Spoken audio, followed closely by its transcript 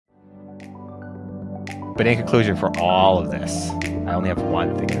But in conclusion, for all of this, I only have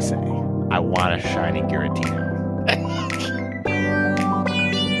one thing to say. I want a shiny Giratina.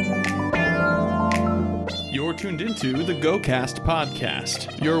 You're tuned into the GoCast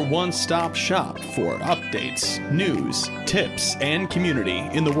podcast, your one-stop shop for updates, news, tips, and community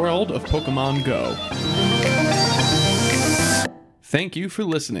in the world of Pokemon Go. Thank you for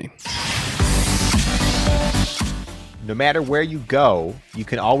listening. No matter where you go, you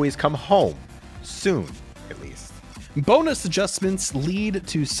can always come home. Soon, at least. Bonus adjustments lead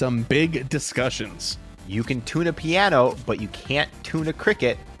to some big discussions. You can tune a piano, but you can't tune a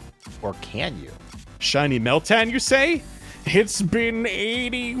cricket. Or can you? Shiny Meltan, you say? It's been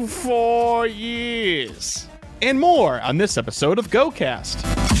 84 years. And more on this episode of GoCast.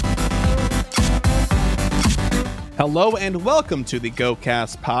 Hello and welcome to the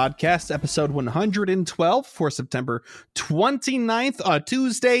GoCast podcast, episode 112 for September 29th, a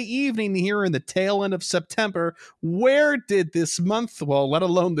Tuesday evening here in the tail end of September. Where did this month, well, let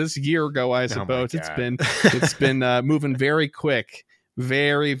alone this year go, I suppose. It's been moving very quick.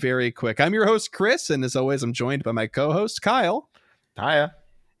 Very, very quick. I'm your host, Chris, and as always, I'm joined by my co-host, Kyle. Hiya.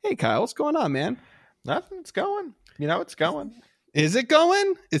 Hey, Kyle, what's going on, man? Nothing. It's going. You know, it's going. Is it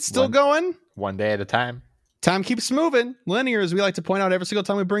going? It's still going? One day at a time. Time keeps moving. Linear, as we like to point out every single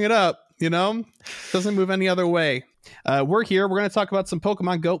time we bring it up, you know, doesn't move any other way. We're here. We're going to talk about some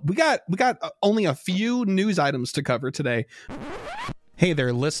Pokemon Go. We got only a few news items to cover today. Hey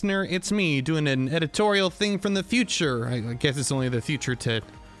there, listener. It's me doing an editorial thing from the future. I guess it's only the future to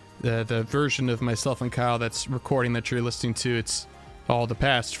the version of myself and Kyle that's recording that you're listening to. It's all the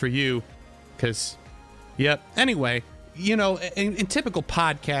past for you. Because, yep. Anyway, you know, in typical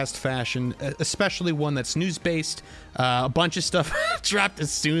podcast fashion, especially one that's news-based, a bunch of stuff dropped as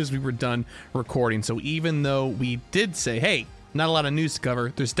soon as we were done recording. So even though we did say, hey, not a lot of news to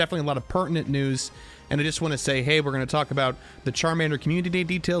cover, there's definitely a lot of pertinent news. And I just want to say, hey, we're going to talk about the Charmander Community Day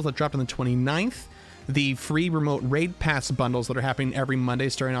details that dropped on the 29th, the free remote raid pass bundles that are happening every Monday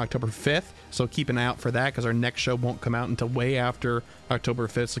starting October 5th. So keep an eye out for that because our next show won't come out until way after October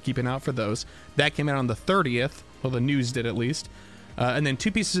 5th. So keep an eye out for those. That came out on the 30th. Well, the news did at least. And then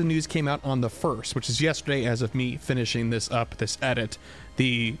two pieces of news came out on the 1st, which is yesterday as of me finishing this edit.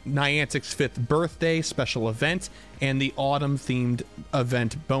 The Niantic's 5th birthday special event and the autumn-themed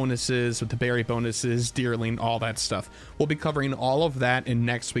event bonuses with the berry bonuses, Deerling, all that stuff. We'll be covering all of that in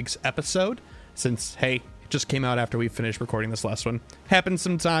next week's episode since, hey, it just came out after we finished recording this last one. Happens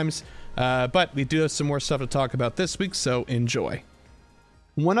sometimes, but we do have some more stuff to talk about this week, so enjoy.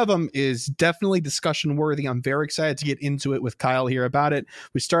 One of them is definitely discussion worthy. I'm very excited to get into it with Kyle here about it.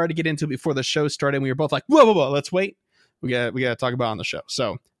 We started to get into it before the show started, and we were both like, whoa, let's wait. We got to talk about it on the show.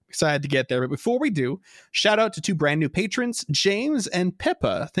 So excited to get there. But before we do, shout out to two brand new patrons, James and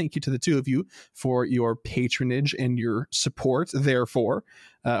Pippa. Thank you to the two of you for your patronage and your support. Therefore,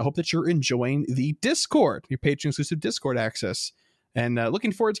 I hope that you're enjoying the Discord, your patron exclusive Discord access, and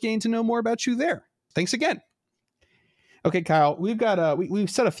looking forward to getting to know more about you there. Thanks again. Okay, Kyle, we've got we've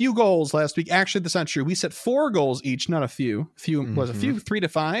set a few goals last week. Actually, that's not true. We set 4 goals each, not a few. Was a few, 3 to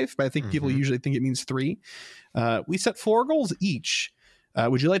 5, but I think people usually think it means 3. We set 4 goals each.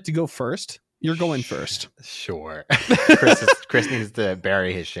 Would you like to go first? You're going first. Sure. Chris needs to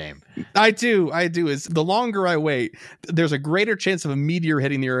bury his shame. I do. Is the longer I wait, there's a greater chance of a meteor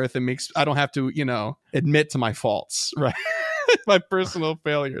hitting the Earth and I don't have to, admit to my faults, right? My personal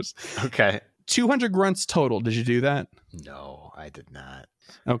failures. Okay. 200 grunts total. Did you do that? No, I did not.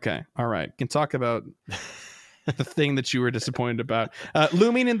 Okay. All right. Can talk about the thing that you were disappointed about.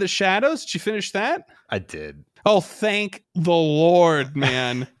 Looming in the Shadows. Did you finish that? I did. Oh, thank the Lord,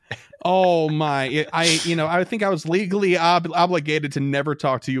 man. Oh my. I think I was legally obligated to never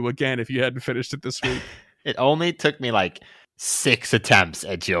talk to you again if you hadn't finished it this week. It only took me like 6 attempts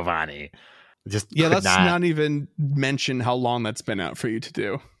at Giovanni. Let's not even mention how long that's been out for you to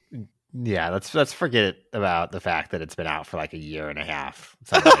do. Yeah, let's forget about the fact that it's been out for like a year and a half,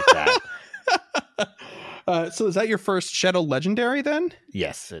 something like that. So is that your first Shadow Legendary then?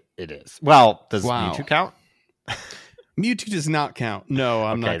 Yes, it is. Well, does Wow. Mewtwo count? Mewtwo does not count. No,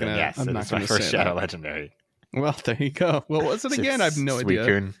 I'm not gonna. Yes, I'm not it's my gonna first say Shadow that. Legendary. Well, there you go. What was it again? I have no idea.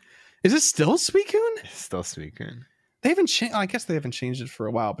 Suicune. Is it still Suicune? It's still Suicune. They haven't changed. I guess they haven't changed it for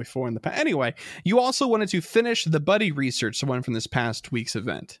a while before in the past. Anyway, you also wanted to finish the buddy research, the one from this past week's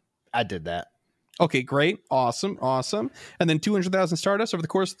event. I did that. Okay, great. Awesome. And then 200,000 Stardust over the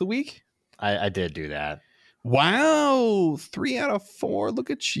course of the week? I did do that. Wow. 3 out of 4. Look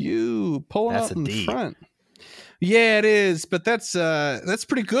at you. Pulling That's out a in D. front. Yeah, it is. But that's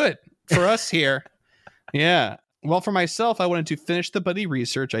pretty good for us here. Yeah. Well, for myself, I wanted to finish the buddy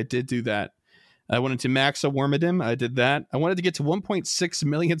research. I did do that. I wanted to max a Wormadam. I did that. I wanted to get to 1.6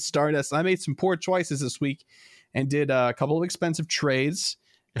 million Stardust. I made some poor choices this week and did a couple of expensive trades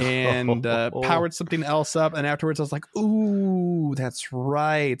and powered something else up. And afterwards, I was like, ooh, that's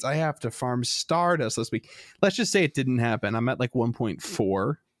right. I have to farm Stardust this week. Let's just say it didn't happen. I'm at like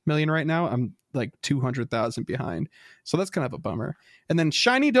 1.4 million right now. I'm like 200,000 behind. So that's kind of a bummer. And then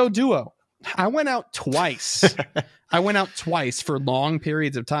Shiny Doduo. I went out twice. For long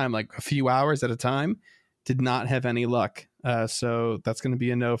periods of time, like a few hours at a time. Did not have any luck. So that's going to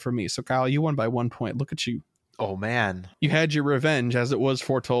be a no for me. So Kyle, you won by 1 point. Look at you. Oh, man. You had your revenge as it was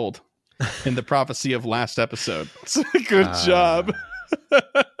foretold in the prophecy of last episode. Good job.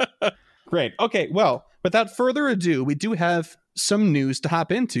 Great. Okay, well, without further ado, we do have some news to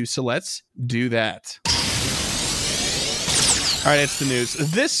hop into. So let's do that. All right, it's the news.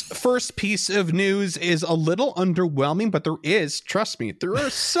 This first piece of news is a little underwhelming, but trust me, there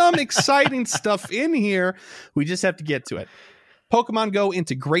are some exciting stuff in here. We just have to get to it. Pokemon Go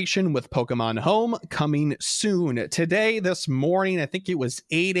integration with Pokemon Home coming soon. Today, this morning, I think it was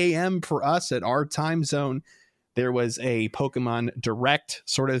 8 a.m. for us at our time zone, there was a Pokemon Direct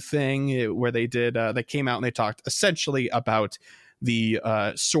sort of thing where they came out and they talked essentially about the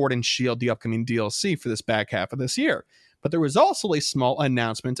Sword and Shield, the upcoming DLC for this back half of this year. But there was also a small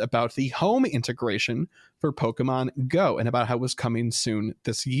announcement about the home integration for Pokemon Go and about how it was coming soon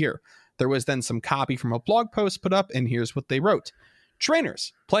this year. There was then some copy from a blog post put up, and here's what they wrote.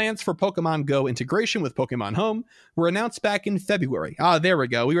 Trainers, plans for Pokemon Go integration with Pokemon Home were announced back in February. There we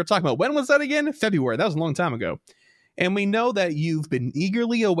go. We were talking about, when was that again? February. That was a long time ago. And we know that you've been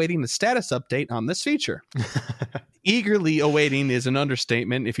eagerly awaiting the status update on this feature. Eagerly awaiting is an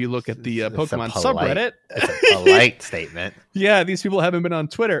understatement if you look at the Pokemon subreddit. It's a polite statement. Yeah, these people haven't been on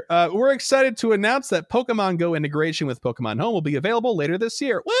Twitter. We're excited to announce that Pokemon Go integration with Pokemon Home will be available later this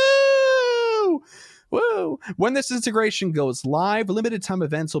year. Woo! Woo! When this integration goes live, limited time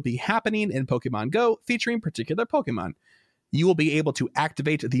events will be happening in Pokemon Go featuring particular Pokemon. You will be able to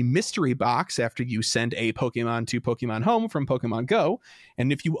activate the mystery box after you send a Pokemon to Pokemon Home from Pokemon Go.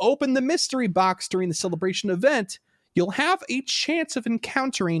 And if you open the mystery box during the celebration event, you'll have a chance of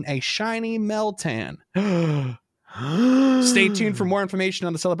encountering a shiny Meltan. Stay tuned for more information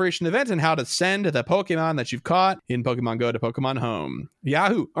on the celebration event and how to send the Pokemon that you've caught in Pokemon Go to Pokemon Home.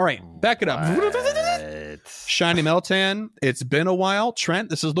 Yahoo! All right, back it up. Shiny Meltan, it's been a while. Trent,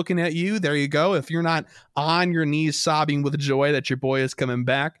 this is looking at you. There you go. If you're not on your knees sobbing with joy that your boy is coming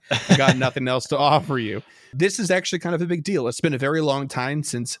back, I got nothing else to offer you. This is actually kind of a big deal. It's been a very long time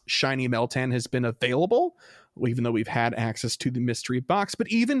since Shiny Meltan has been available, even though we've had access to the mystery box. But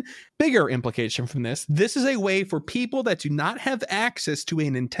even bigger implication from this is a way for people that do not have access to a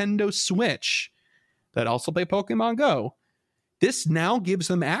Nintendo Switch that also play Pokemon Go. This now gives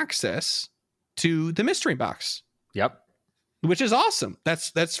them access to the mystery box. Yep. Which is awesome.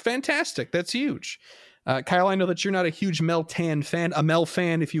 That's fantastic. That's huge. Kyle, I know that you're not a huge Meltan fan, a Mel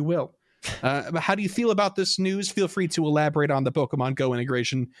fan, if you will. But how do you feel about this news? Feel free to elaborate on the Pokemon Go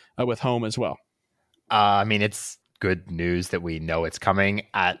integration with Home as well. I mean, it's good news that we know it's coming.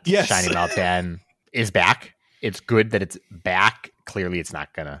 Yes. Shiny Meltan is back. It's good that it's back. Clearly, it's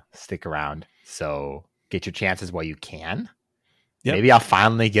not going to stick around. So get your chances while you can. Yep. Maybe I'll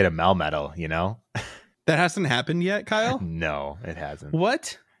finally get a Melmetal, you know? That hasn't happened yet, Kyle? No, it hasn't.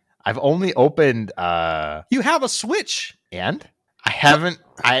 What? I've only opened... You have a Switch. And? I haven't...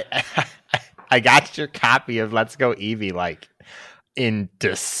 I got your copy of Let's Go Eevee, like, in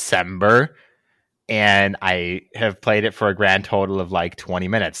December. And I have played it for a grand total of, like, 20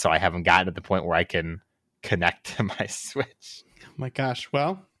 minutes. So I haven't gotten to the point where I can connect to my Switch. Oh, my gosh.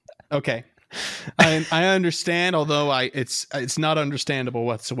 Well, okay. I understand, although it's not understandable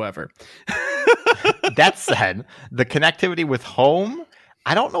whatsoever. That said, the connectivity with Home,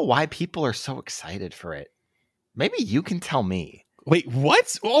 I don't know why people are so excited for it. Maybe you can tell me. Wait,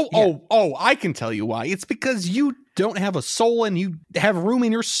 what? Oh, I can tell you why. It's because you don't have a soul and you have room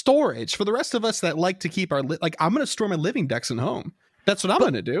in your storage. For the rest of us that like to keep our I'm going to store my living decks in Home. That's what I'm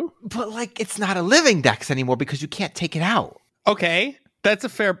going to do. But like, it's not a living dex anymore because you can't take it out. Okay. That's a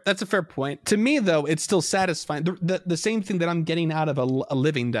fair point. To me, though, it's still satisfying. The same thing that I'm getting out of a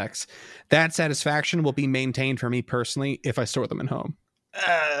living dex, that satisfaction will be maintained for me personally if I store them in Home.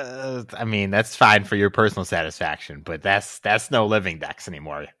 I mean, that's fine for your personal satisfaction, but that's no living dex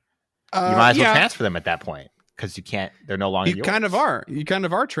anymore. You might as well transfer them at that point because you can't. They're no longer yours. You kind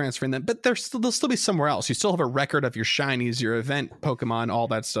of are transferring them, but they'll still be somewhere else. You still have a record of your shinies, your event Pokemon, all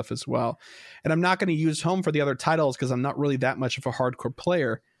that stuff as well. And I'm not going to use Home for the other titles because I'm not really that much of a hardcore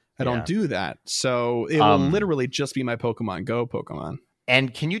player. I don't do that. So it will literally just be my Pokemon Go Pokemon.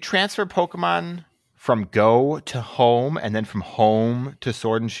 And can you transfer Pokemon from Go to Home and then from Home to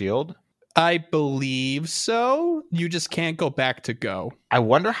Sword and Shield? I believe so. You just can't go back to Go. I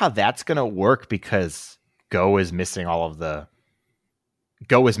wonder how that's going to work because Go is missing half of the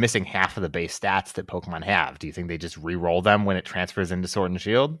base stats that Pokemon have. Do you think they just re-roll them when it transfers into Sword and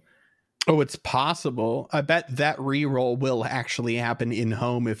Shield? Oh, it's possible. I bet that re-roll will actually happen in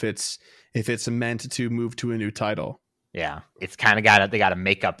Home if it's meant to move to a new title. Yeah, it's kind of they got to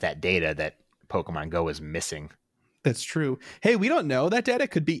make up that data that Pokemon Go is missing. That's true. Hey, we don't know. That data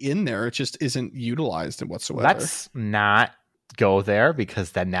could be in there. It just isn't utilized whatsoever. Let's not go there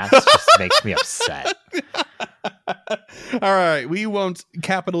because then that just makes me upset. All right. We won't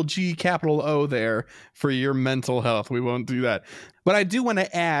capital G, capital O there for your mental health. We won't do that. But I do want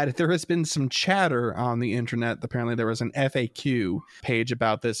to add, there has been some chatter on the internet. Apparently there was an FAQ page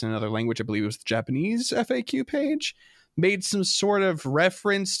about this in another language. I believe it was the Japanese FAQ page. Made some sort of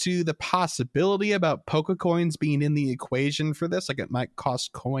reference to the possibility about Pokecoins being in the equation for this. Like it might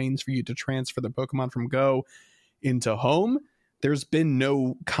cost coins for you to transfer the Pokemon from Go into Home. There's been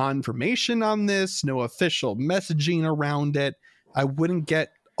no confirmation on this, no official messaging around it. I wouldn't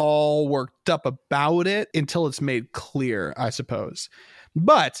get all worked up about it until it's made clear, I suppose.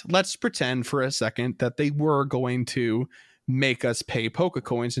 But let's pretend for a second that they were going to make us pay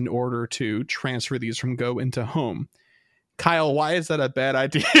Pokecoins in order to transfer these from Go into Home. Kyle, why is that a bad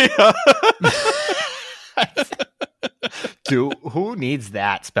idea? Dude, who needs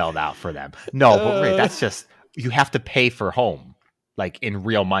that spelled out for them? No, but wait, that's just, you have to pay for Home, like in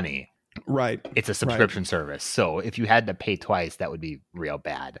real money. Right. It's a subscription service. So if you had to pay twice, that would be real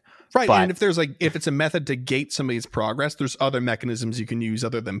bad. Right. But, and if it's a method to gate somebody's progress, there's other mechanisms you can use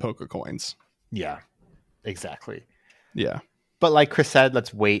other than Pokecoins. Yeah, exactly. Yeah. But like Chris said,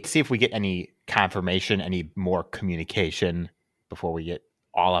 let's wait, see if we get any confirmation, any more communication before we get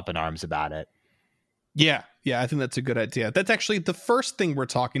all up in arms about it. Yeah, I think that's a good idea. That's actually the first thing we're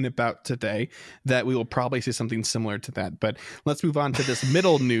talking about today, that we will probably see something similar to that. But let's move on to this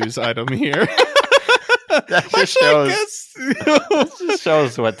middle news item here. That just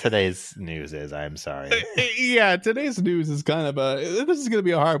shows what today's news is. I'm sorry. Yeah, today's news is kind of this is going to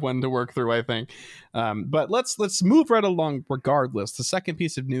be a hard one to work through, I think. But let's move right along regardless. The second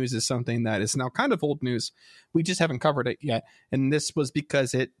piece of news is something that is now kind of old news. We just haven't covered it yet. And this was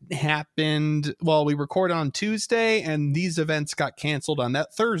because it happened, well, we recorded on Tuesday and these events got canceled on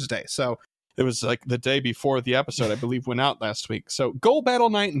that Thursday. So it was like the day before the episode, I believe, went out last week. So Go Battle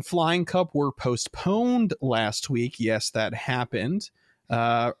Night and Flying Cup were postponed last week. Yes, that happened.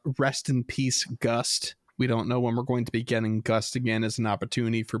 Rest in peace, Gust. We don't know when we're going to be getting Gust again as an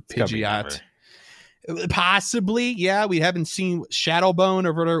opportunity for Pidgeot. Possibly, yeah. We haven't seen Shadowbone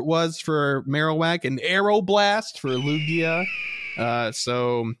or whatever it was for Marowak and Aeroblast for Lugia.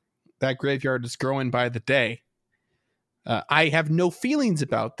 So that graveyard is growing by the day. I have no feelings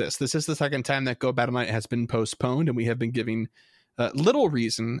about this. This is the second time that Go Battle Night has been postponed, and we have been giving little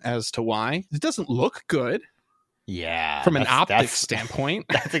reason as to why. It doesn't look good. Yeah. From an optics standpoint.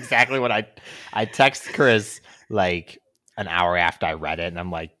 That's exactly what I text Chris like an hour after I read it, and I'm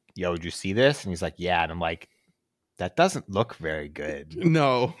like, yo, did you see this? And he's like, yeah. And I'm like, that doesn't look very good.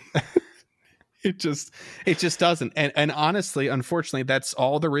 No. It just doesn't. And honestly, unfortunately, that's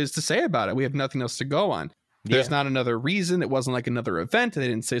all there is to say about it. We have nothing else to go on. There's not another reason. It wasn't like another event. They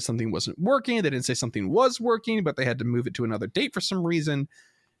didn't say something wasn't working. They didn't say something was working, but they had to move it to another date for some reason.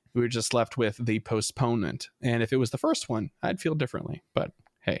 We were just left with the postponement. And if it was the first one, I'd feel differently. But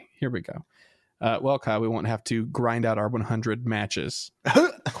hey, here we go. Well, Kyle, we won't have to grind out our 100 matches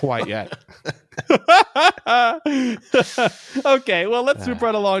quite yet. Okay, well, let's move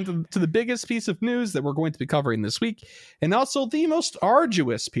right along to the biggest piece of news that we're going to be covering this week, and also the most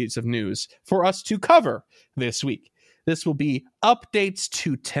arduous piece of news for us to cover this week. This will be updates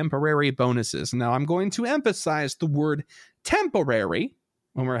to temporary bonuses. Now, I'm going to emphasize the word temporary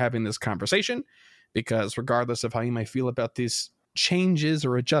when we're having this conversation, because regardless of how you might feel about these changes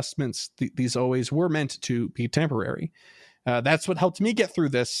or adjustments, these always were meant to be temporary. That's what helped me get through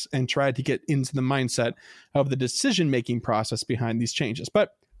this and tried to get into the mindset of the decision-making process behind these changes.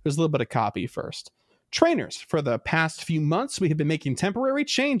 But there's a little bit of copy first. Trainers, for the past few months, we have been making temporary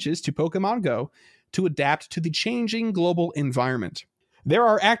changes to Pokemon Go to adapt to the changing global environment. There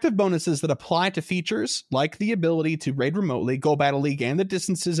are active bonuses that apply to features like the ability to raid remotely, Go Battle League, and the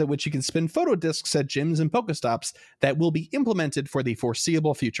distances at which you can spin photo discs at gyms and Pokestops that will be implemented for the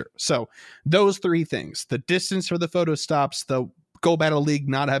foreseeable future. So those three things, the distance for the photo stops, the Go Battle League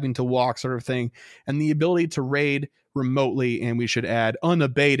not having to walk sort of thing, and the ability to raid remotely, and we should add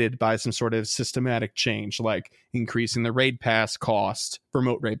unabated by some sort of systematic change, like increasing the raid pass cost,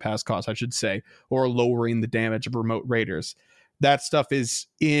 remote raid pass cost, I should say, or lowering the damage of remote raiders. That stuff is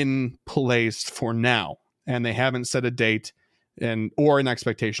in place for now, and they haven't set a date or an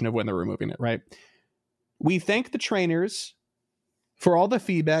expectation of when they're removing it, right? We thank the trainers for all the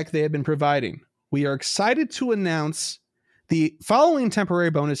feedback they have been providing. We are excited to announce the following temporary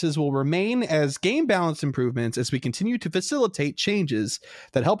bonuses will remain as game balance improvements as we continue to facilitate changes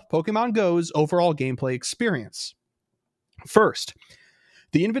that help Pokemon Go's overall gameplay experience. First,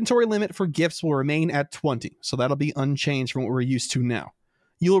 the inventory limit for gifts will remain at 20, so that'll be unchanged from what we're used to now.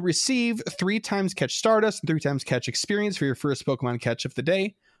 You will receive 3 times Catch Stardust and 3 times Catch Experience for your first Pokemon catch of the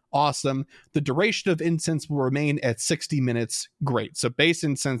day. Awesome. The duration of incense will remain at 60 minutes. Great. So base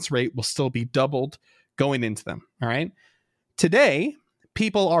incense rate will still be doubled going into them. All right. Today,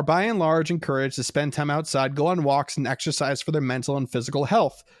 people are by and large encouraged to spend time outside, go on walks, and exercise for their mental and physical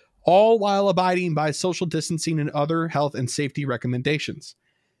health, all while abiding by social distancing and other health and safety recommendations.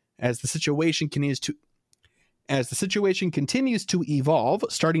 As the situation continues to evolve,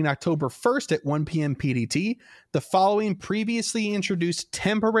 starting October 1st at 1 p.m. PDT, the following previously introduced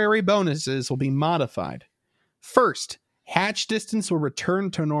temporary bonuses will be modified. First, hatch distance will return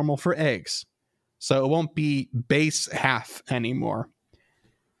to normal for eggs, so it won't be base half anymore.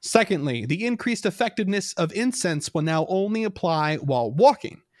 Secondly, the increased effectiveness of incense will now only apply while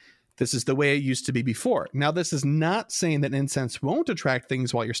walking. This is the way it used to be before. Now, this is not saying that incense won't attract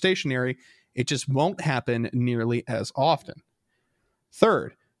things while you're stationary. It just won't happen nearly as often.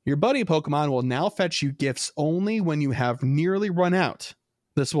 Third, your buddy Pokemon will now fetch you gifts only when you have nearly run out.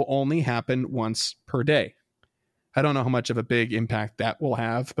 This will only happen once per day. I don't know how much of a big impact that will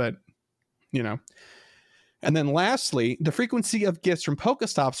have, but you know. And then lastly, the frequency of gifts from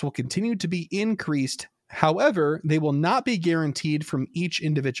Pokestops will continue to be increased. However, they will not be guaranteed from each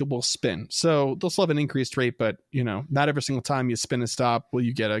individual spin. So they'll still have an increased rate, but not every single time you spin a stop will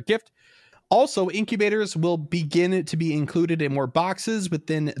you get a gift. Also, incubators will begin to be included in more boxes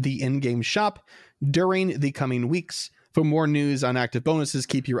within the in-game shop during the coming weeks. For more news on active bonuses,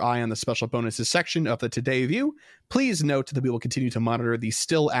 keep your eye on the special bonuses section of the Today View. Please note that we will continue to monitor the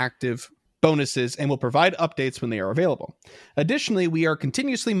still active bonuses and will provide updates when they are available. Additionally, we are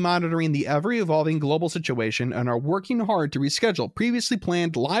continuously monitoring the ever-evolving global situation and are working hard to reschedule previously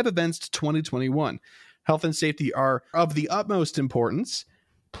planned live events to 2021. Health and safety are of the utmost importance.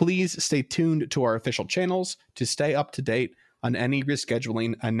 Please stay tuned to our official channels to stay up to date on any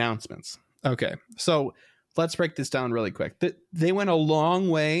rescheduling announcements. Okay, so let's break this down really quick. They went a long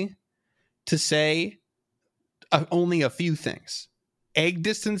way to say only a few things. Egg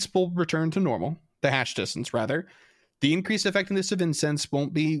distance will return to normal, the hatch distance rather. The increased effectiveness of incense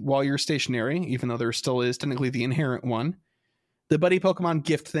won't be while you're stationary, even though there still is technically the inherent one. The buddy Pokemon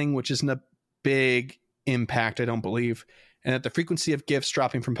gift thing, which isn't a big impact, I don't believe. And that the frequency of gifts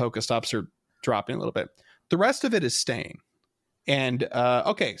dropping from Pokestops are dropping a little bit. The rest of it is staying. And,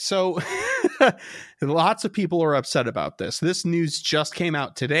 okay, so lots of people are upset about this. This news just came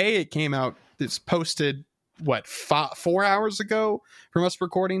out today. It's posted 4 hours ago from us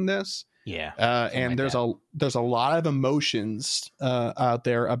recording this. Yeah. And there's a lot of emotions out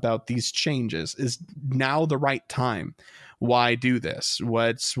there about these changes. Is now the right time? Why do this?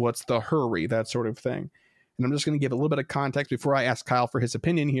 What's the hurry? That sort of thing. And I'm just going to give a little bit of context before I ask Kyle for his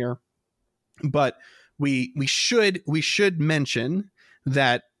opinion here. But we should mention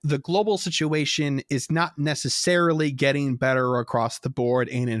that the global situation is not necessarily getting better across the board.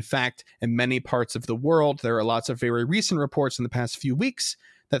 And in fact, in many parts of the world, there are lots of very recent reports in the past few weeks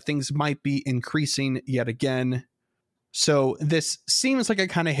that things might be increasing yet again. So this seems like it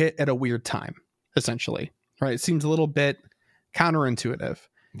kind of hit at a weird time, essentially, right? It seems a little bit counterintuitive.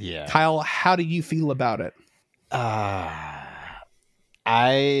 Yeah. Kyle, how do you feel about it? I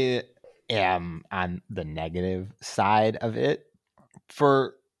am on the negative side of it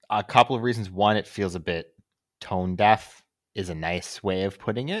for a couple of reasons. One, it feels a bit tone deaf is a nice way of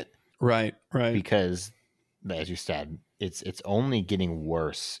putting it. Right. Because, as you said, it's only getting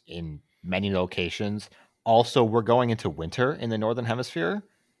worse in many locations. Also, we're going into winter in the Northern Hemisphere,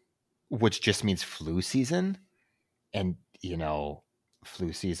 which just means flu season. And,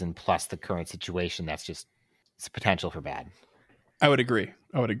 flu season plus the current situation, it's potential for bad. I would agree.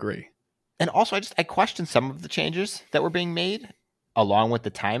 And also, I question some of the changes that were being made along with the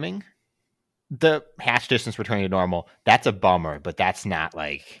timing. The hatch distance returning to normal, that's a bummer, but that's not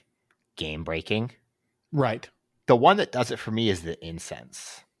like game breaking. Right. The one that does it for me is the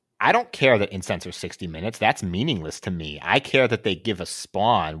incense. I don't care that incense are 60 minutes. That's meaningless to me. I care that they give a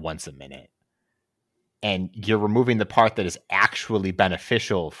spawn once a minute. and you're removing the part that is actually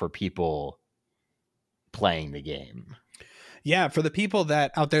beneficial for people playing the game. Yeah, for the people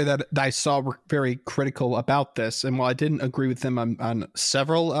that out there that I saw were very critical about this, and while I didn't agree with them on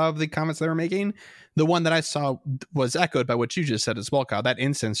several of the comments they were making, the one that I saw was echoed by what you just said as well, Kyle. That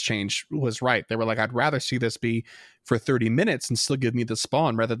instance change was right. They were like, I'd rather see this be for 30 minutes and still give me the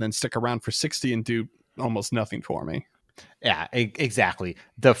spawn rather than stick around for 60 and do almost nothing for me. Yeah, exactly.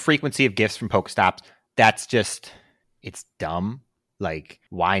 The frequency of gifts from Pokestops, that's just, it's dumb. Like,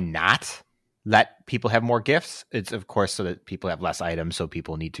 why not let people have more gifts? It's, of course, so that people have less items, so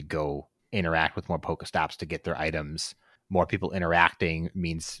people need to go interact with more Pokestops to get their items. More people interacting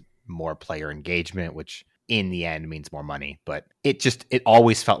means more player engagement, which in the end means more money. But it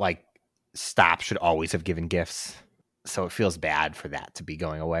always felt like Stop should always have given gifts. So it feels bad for that to be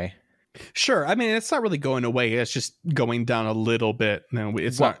going away. Sure. I mean, it's not really going away. It's just going down a little bit. No,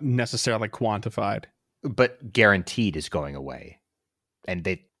 it's not necessarily quantified. But guaranteed is going away. And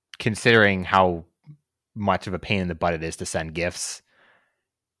they, considering how much of a pain in the butt it is to send gifts,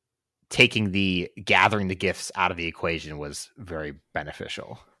 gathering the gifts out of the equation was very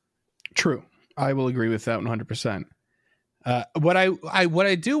beneficial. True. I will agree with that 100%. What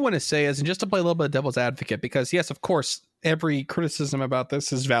I do want to say is, and just to play a little bit of devil's advocate, because yes, of course, every criticism about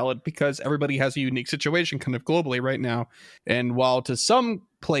this is valid because everybody has a unique situation kind of globally right now. And while to some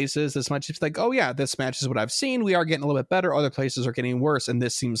places this might just like, oh yeah, this matches what I've seen, we are getting a little bit better, other places are getting worse, and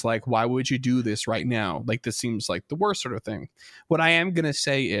this seems like, why would you do this right now? Like, this seems like the worst sort of thing. What I am going to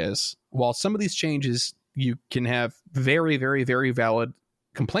say is, while some of these changes you can have very, very, very valid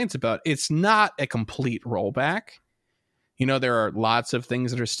complaints about, it's not a complete rollback. You know, there are lots of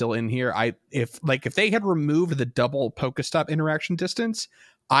things that are still in here. If they had removed the double Pokestop interaction distance,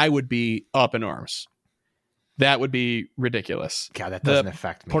 I would be up in arms. That would be ridiculous. God, that doesn't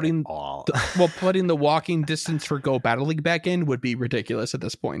affect me at all. Putting the walking distance for Go Battle League back in would be ridiculous at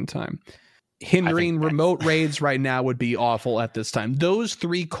this point in time. Hindering remote raids right now would be awful at this time. Those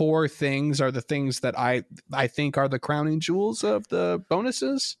three core things are the things that I think are the crowning jewels of the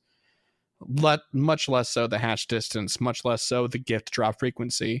bonuses. Much less so the hatch distance, much less so the gift drop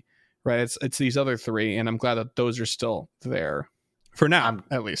frequency, right? It's these other three, and I'm glad that those are still there for now,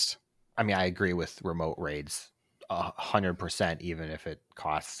 at least. I mean, I agree with remote raids 100%, even if it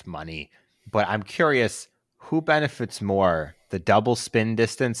costs money. But I'm curious, who benefits more, the double spin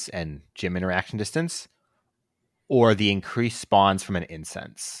distance and gym interaction distance, or the increased spawns from an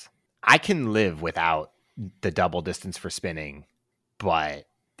incense? I can live without the double distance for spinning, but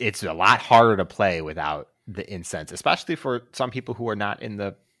it's a lot harder to play without the incense, especially for some people who are not in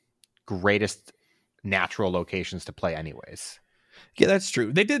the greatest natural locations to play anyways. Yeah, that's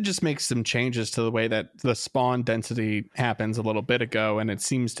true. They did just make some changes to the way that the spawn density happens a little bit ago, and it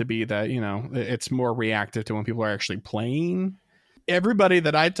seems to be that, you know, it's more reactive to when people are actually playing. Everybody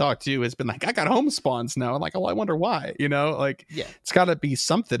that I talked to has been like, I got home spawns now. I'm like, oh, I wonder why, you know, like, yeah, it's got to be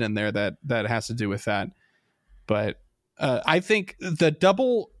something in there that has to do with that. But I think the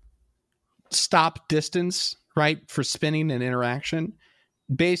double stop distance, right, for spinning and interaction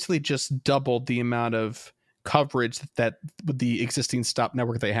basically just doubled the amount of coverage that the existing stop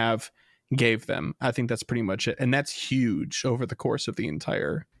network they have gave them. I think that's pretty much it. And that's huge over the course of the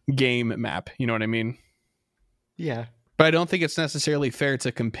entire game map. You know what I mean? Yeah. But I don't think it's necessarily fair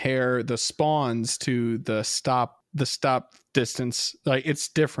to compare the spawns to the stop distance. Like, it's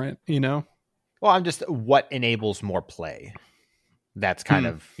different, you know? Well, I'm just, what enables more play? That's kind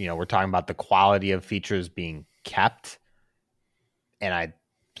of, you know, we're talking about the quality of features being kept. And I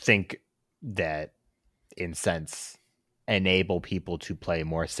think that incense enable people to play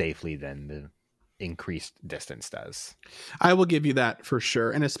more safely than the increased distance does. I will give you that for sure.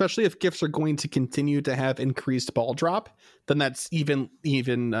 And especially if gifts are going to continue to have increased ball drop, then that's even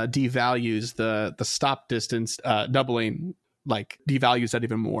devalues the stop distance doubling, like devalues that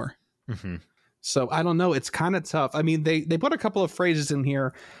even more. Mm-hmm. So I don't know. It's kind of tough. I mean, they put a couple of phrases in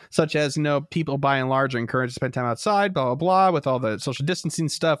here, such as, you know, people by and large are encouraged to spend time outside, blah, blah, blah, with all the social distancing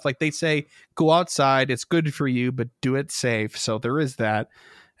stuff. Like, they say, go outside. It's good for you, but do it safe. So there is that.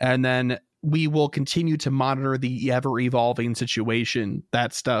 And then we will continue to monitor the ever evolving situation,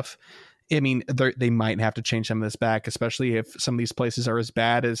 that stuff. I mean, they might have to change some of this back, especially if some of these places are as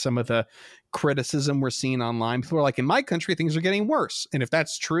bad as some of the criticism we're seeing online. People are like, in my country, things are getting worse. And if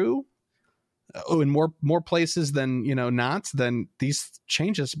that's true, in more places than, you know, not, then these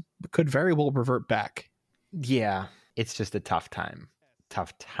changes could very well revert back. Yeah, it's just a tough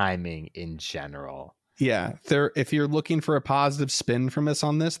timing in general. Yeah, if you're looking for a positive spin from us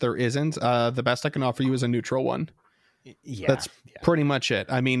on this, there isn't. The best I can offer you is a neutral one. Yeah, that's pretty much it.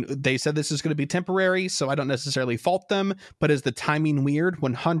 I mean, they said this is going to be temporary, so I don't necessarily fault them. But is the timing weird?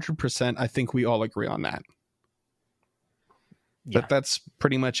 100%. I think we all agree on that. Yeah. But that's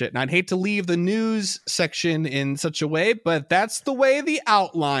pretty much it. And I'd hate to leave the news section in such a way, but that's the way the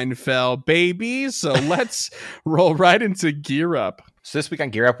outline fell, baby. So let's roll right into Gear Up. So this week on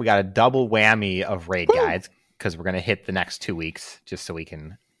Gear Up, we got a double whammy of raid guides because we're going to hit the next 2 weeks just so we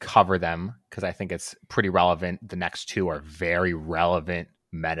can cover them, because I think it's pretty relevant. The next two are very relevant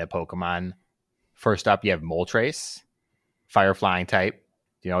meta Pokemon. First up, you have Moltres, fire flying type.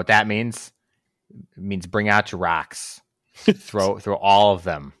 Do you know what that means? It means bring out your rocks. throw all of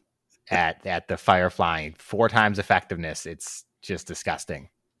them at the fire flying. 4 times effectiveness. It's just disgusting.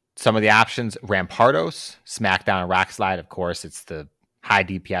 Some of the options: Rampardos, Smackdown, and Rock Slide. Of course, it's the high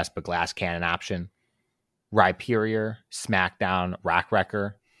DPS but glass cannon option. Rhyperior, Smackdown, Rock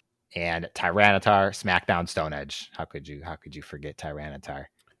Wrecker, and Tyranitar, Smackdown, Stone Edge. How could you forget Tyranitar?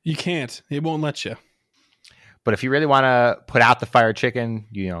 You can't. It won't let you. But if you really want to put out the fire chicken,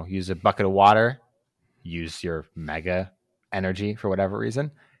 use a bucket of water, use your Mega Energy for whatever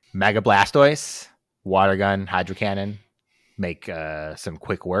reason. Mega Blastoise, Water Gun, Hydro Cannon, make some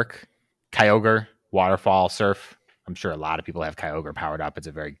quick work. Kyogre, Waterfall, Surf. I'm sure a lot of people have Kyogre powered up. It's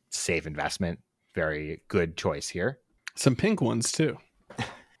a very safe investment. Very good choice here. Some pink ones too.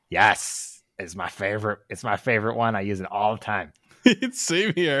 Yes, it's my favorite. It's my favorite one. I use it all the time. It's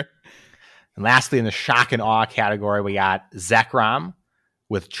same here. And lastly, in the shock and awe category, we got Zekrom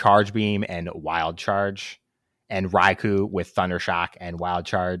with Charge Beam and Wild Charge, and Raikou with Thunder Shock and Wild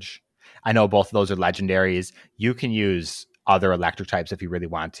Charge. I know both of those are legendaries. You can use other electric types if you really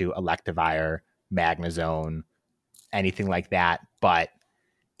want to. Electivire, Magnezone, anything like that. But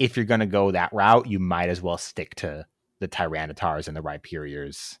if you're going to go that route, you might as well stick to the Tyranitars and the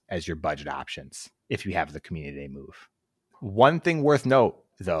Rhyperiors as your budget options if you have the Community Day move. One thing worth note,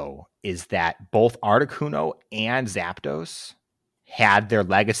 though, is that both Articuno and Zapdos had their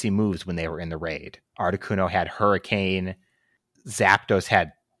legacy moves when they were in the raid. Articuno had Hurricane. Zapdos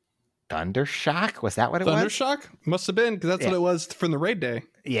had Thunder Shock. Was that what it was? Thunder Shock? Must have been, because that's what it was from the raid day.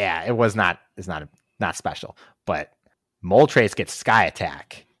 Yeah, it was not. It's not special. But Moltres gets Sky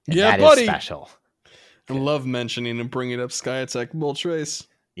Attack. Yeah, that buddy. Is special. I love mentioning and bringing up Sky Attack Moltres.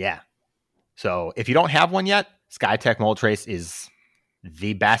 Yeah. So if you don't have one yet, Sky Attack Moltres is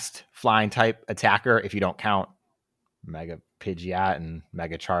the best flying type attacker if you don't count Mega Pidgeot and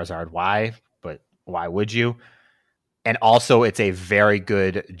Mega Charizard. Why? But why would you? And also, it's a very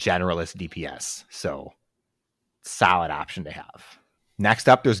good generalist DPS. So, solid option to have. Next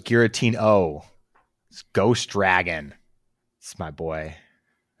up, there's Giratina. It's Ghost Dragon. It's my boy.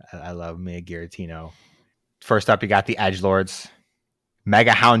 I love me a Giratina. First up, you got the Edgelords.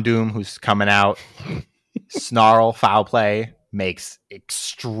 Mega Houndoom, who's coming out. Snarl, Foul Play, makes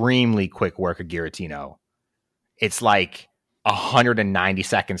extremely quick work of Giratina. It's like 190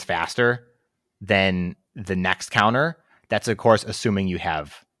 seconds faster than the next counter. That's, of course, assuming you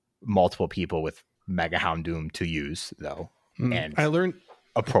have multiple people with Mega Houndoom to use, though. And I learned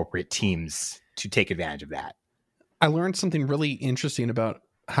appropriate teams to take advantage of that. I learned something really interesting about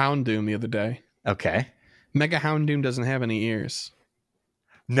Houndoom the other day. Okay. Mega Houndoom doesn't have any ears.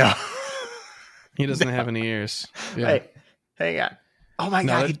 No. He doesn't have any ears. Yeah. Hey, hang on. Oh my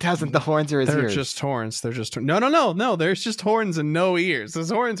God, he doesn't. The horns are his they're ears. They're just horns. They're just no. There's just horns and no ears. His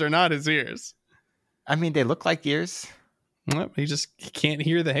horns are not his ears. I mean, they look like ears. No, he can't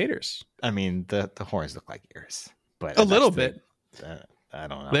hear the haters. I mean, the horns look like ears, but a little bit. I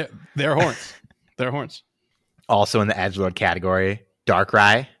don't know. They're horns. They're horns. Also in the Edgelord category,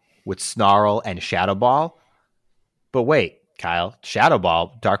 Darkrai with Snarl and Shadow Ball. But wait, Kyle, Shadow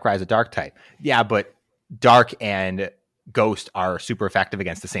Ball, Darkrai is a dark type. Yeah, but Dark and Ghost are super effective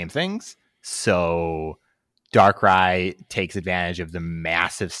against the same things. So Darkrai takes advantage of the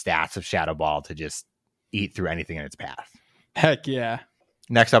massive stats of Shadow Ball to just eat through anything in its path. Heck yeah.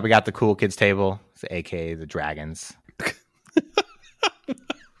 Next up, we got the Cool Kids table, aka the Dragons.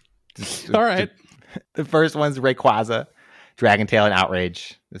 All right. The first one's Rayquaza, Dragon Tail, and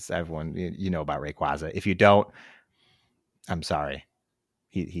Outrage. This everyone you know about Rayquaza. If you don't, I'm sorry.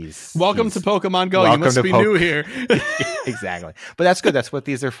 He's welcome to Pokemon Go. You must be new here. Exactly. But that's good. That's what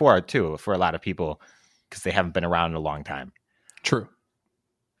these are for too, for a lot of people, because they haven't been around in a long time. True.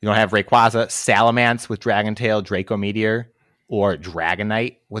 You don't have Rayquaza, Salamence with Dragon Tail, Draco Meteor, or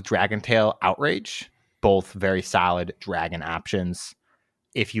Dragonite with Dragon Tail, Outrage. Both very solid dragon options.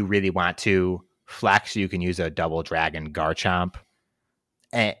 If you really want to flex, you can use a double dragon Garchomp.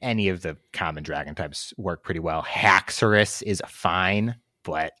 Any of the common dragon types work pretty well. Haxorus is fine,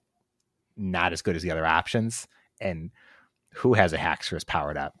 but not as good as the other options. And who has a Haxorus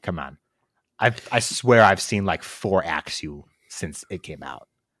powered up? Come on. I swear I've seen like 4 Axew since it came out.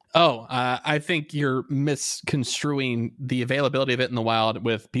 Oh, I think you're misconstruing the availability of it in the wild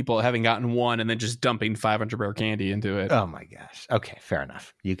with people having gotten one and then just dumping 500 rare candy into it. Oh my gosh. Okay, fair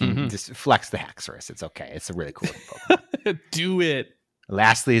enough. You can just flex the Haxorus. It's okay. It's a really cool Pokemon. Do it.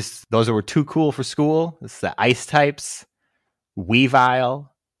 Lastly, those that were too cool for school. This is the ice types. Weavile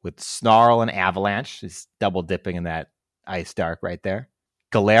with Snarl and Avalanche. Is double dipping in that Ice Dark right there.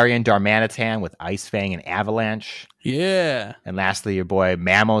 Galarian Darmanitan with Ice Fang and Avalanche. Yeah. And lastly, your boy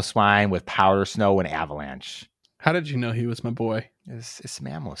Mamoswine with Powder Snow and Avalanche. How did you know he was my boy? It's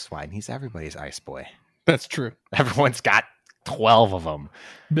Mamoswine. He's everybody's ice boy. That's true. Everyone's got 12 of them.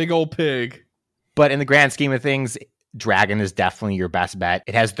 Big old pig. But in the grand scheme of things, Dragon is definitely your best bet.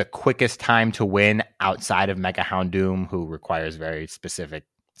 It has the quickest time to win outside of Mega Houndoom, who requires very specific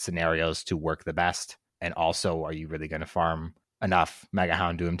scenarios to work the best. And also, are you really going to farm enough Mega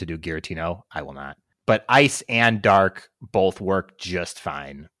Houndoom to do Giratina? I will not. But Ice and Dark both work just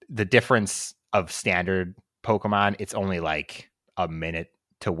fine. The difference of standard Pokemon, it's only like a minute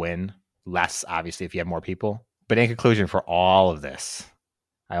to win. Less, obviously, if you have more people. But in conclusion, for all of this,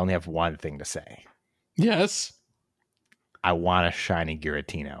 I only have one thing to say. Yes. I want a shiny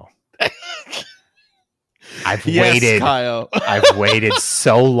Giratina. I've waited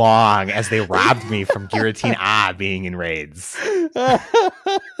so long as they robbed me from Giratina being in raids.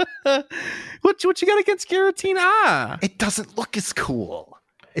 What you got against Giratina? It doesn't look as cool.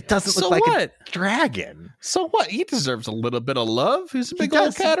 It doesn't look like a dragon. So what? He deserves a little bit of love. He's a big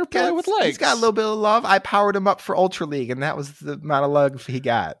old caterpillar with legs. He's got a little bit of love. I powered him up for Ultra League, and that was the amount of love he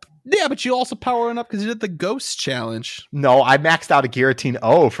got. Yeah, but you also power him up because you did the Ghost Challenge. No, I maxed out a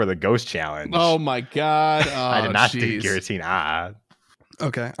Giratina for the Ghost Challenge. Oh my god. I did not do Giratina.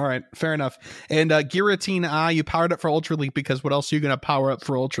 Okay, all right, fair enough. And Giratina, you powered up for Ultra League because what else are you going to power up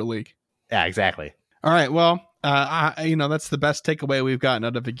for Ultra League? Yeah, exactly. All right, well, that's the best takeaway we've gotten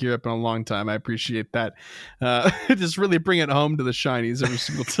out of a Gear Up in a long time. I appreciate that. Just really bring it home to the shinies every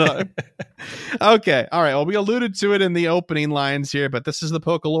single time. Okay, all right. Well, we alluded to it in the opening lines here, but this is the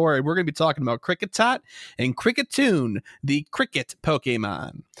Pokelore, and we're going to be talking about Kricketot and Kricketune, the cricket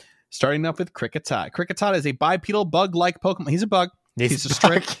Pokemon. Starting up with Kricketot. Kricketot is a bipedal bug-like Pokemon. He's a bug. He's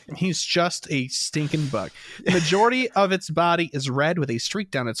just a stinking bug. The majority of its body is red with a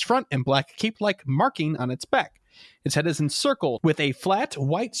streak down its front and black cape-like marking on its back. Its head is encircled with a flat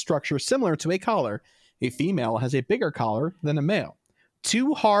white structure similar to a collar. A female has a bigger collar than a male.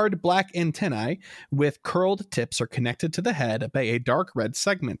 2 hard black antennae with curled tips are connected to the head by a dark red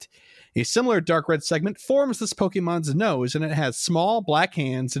segment. A similar dark red segment forms this Pokemon's nose, and it has small black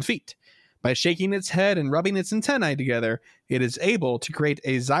hands and feet. By shaking its head and rubbing its antennae together, it is able to create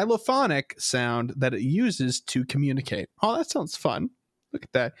a xylophonic sound that it uses to communicate. Oh, that sounds fun. Look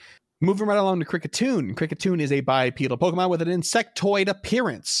at that. Moving right along to Kricketune. Kricketune is a bipedal Pokemon with an insectoid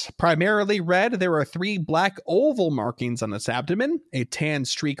appearance. Primarily red, there are 3 black oval markings on its abdomen, a tan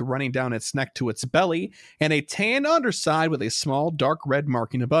streak running down its neck to its belly, and a tan underside with a small dark red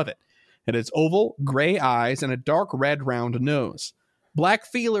marking above it. It has oval, gray eyes and a dark red round nose. Black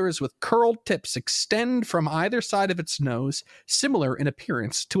feelers with curled tips extend from either side of its nose, similar in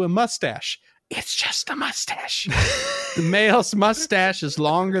appearance to a mustache. It's just a mustache. The male's mustache is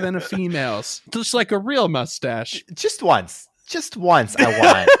longer than a female's, just like a real mustache. Just once I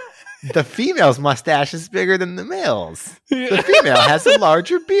want. The female's mustache is bigger than the male's. The female has a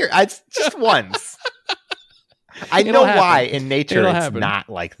larger beard. Just once. I know why in nature it's not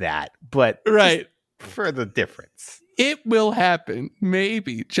like that, but right for the difference. It will happen.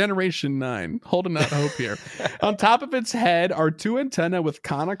 Maybe. Generation 9. Holding out hope here. On top of its head are 2 antennae with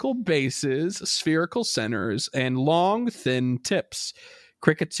conical bases, spherical centers, and long, thin tips.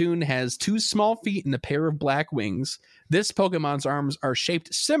 Kricketune has 2 small feet and a pair of black wings. This Pokemon's arms are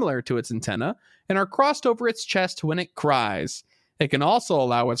shaped similar to its antenna and are crossed over its chest when it cries. It can also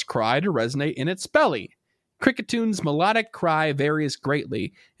allow its cry to resonate in its belly. Kricketune's melodic cry varies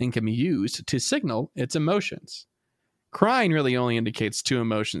greatly and can be used to signal its emotions. Crying really only indicates 2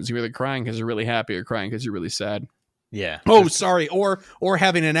 emotions. You're either crying because you're really happy or crying because you're really sad. Yeah. Oh, sorry. Or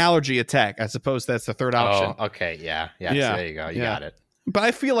having an allergy attack. I suppose that's the third option. Oh, okay. Yeah. So there you go. You got it. But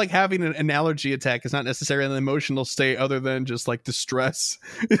I feel like having an allergy attack is not necessarily an emotional state other than just like distress.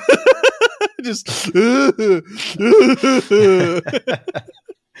 Just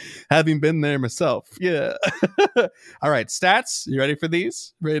having been there myself. Yeah. All right. Stats. You ready for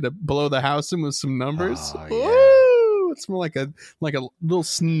these? Ready to blow the house in with some numbers? Oh, yeah. It's more like a little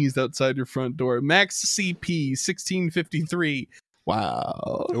sneeze outside your front door. Max CP 1653.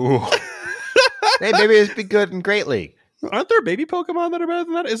 Wow. Maybe it'd be good in Great League. Aren't there baby Pokemon that are better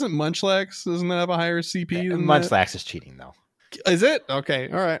than that? Isn't Munchlax? Doesn't that have a higher CP than Munchlax is cheating, though. Is it? Okay.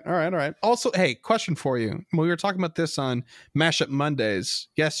 All right. Also, hey, question for you. We were talking about this on Mashup Mondays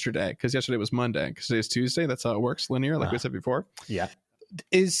yesterday, because yesterday was Monday, because today's Tuesday. That's how it works, linear, like we said before. Yeah.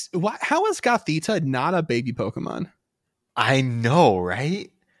 How is Gothita not a baby Pokemon? I know,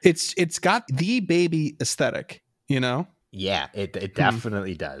 right? It's got the baby aesthetic, you know? Yeah, it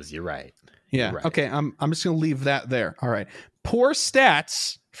definitely does. You're right. Yeah. You're right. Okay. I'm just gonna leave that there. All right. Poor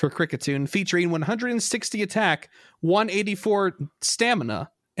stats for Kricketune, featuring 160 attack, 184 stamina,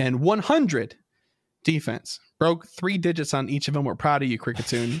 and 100 defense. Broke 3 digits on each of them. We're proud of you,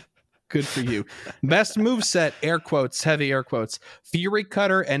 Kricketune. Good for you. Best moveset, air quotes, heavy air quotes, Fury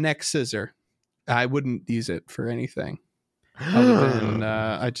Cutter and Neck Scissor. I wouldn't use it for anything other than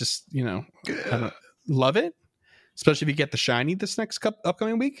I just, I don't love it. Especially if you get the shiny this next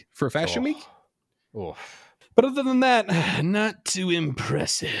upcoming week for Fashion Week. Oh. But other than that, not too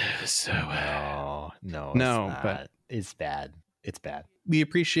impressive. So, but it's bad. It's bad. We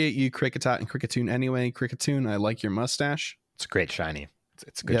appreciate you, Kricketot and Kricketune anyway. Kricketune, I like your mustache. It's a great shiny.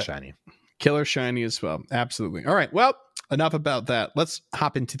 It's a good shiny. Killer shiny as well. Absolutely. All right. Well, enough about that. Let's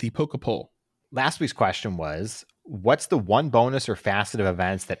hop into the Poke Poll. Last week's question was, what's the one bonus or facet of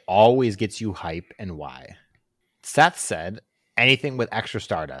events that always gets you hype and why? Seth said, anything with extra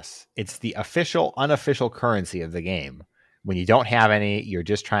Stardust. It's the official, unofficial currency of the game. When you don't have any, you're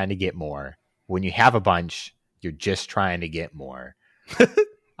just trying to get more. When you have a bunch, you're just trying to get more.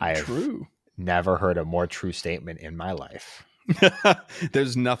 I have never heard a more true statement in my life.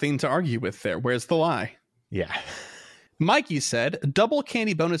 There's nothing to argue with there. Where's the lie? Yeah. Mikey said, double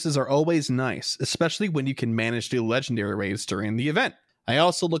candy bonuses are always nice, especially when you can manage the legendary raids during the event. I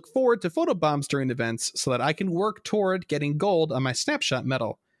also look forward to photobombs during events so that I can work toward getting gold on my snapshot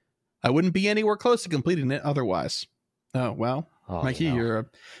medal. I wouldn't be anywhere close to completing it otherwise. Oh, well, Mikey, you're a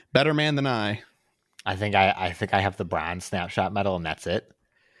better man than I. I think I have the bronze snapshot medal, and that's it.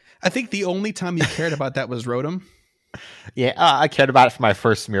 I think the only time you cared about that was Rotom. Yeah, I cared about it for my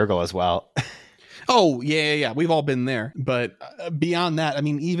first Smeargle as well. Oh, yeah. We've all been there. But beyond that, I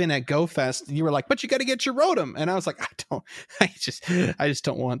mean, even at GoFest, you were like, but you got to get your Rotom. And I was like, I just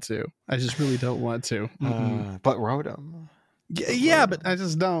don't want to. I just really don't want to. But Rotom. Yeah, but I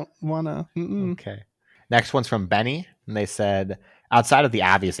just don't want to. Okay. Next one's from Benny. And they said, outside of the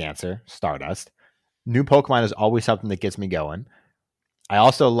obvious answer, Stardust, new Pokemon is always something that gets me going. I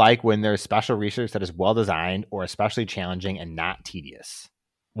also like when there's special research that is well designed or especially challenging and not tedious.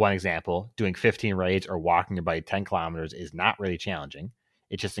 One example, doing 15 raids or walking your bike 10 kilometers is not really challenging.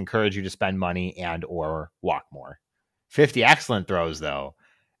 It just encourages you to spend money and or walk more. 50 excellent throws, though,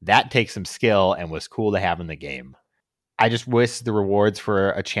 that takes some skill and was cool to have in the game. I just wish the rewards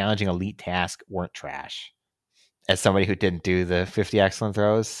for a challenging elite task weren't trash. As somebody who didn't do the 50 excellent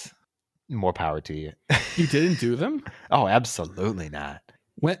throws, more power to you. You didn't do them? Oh, absolutely not.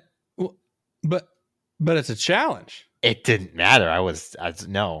 But it's a challenge. It didn't matter.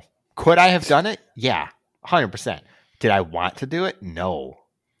 No. Could I have done it? Yeah, 100%. Did I want to do it? No,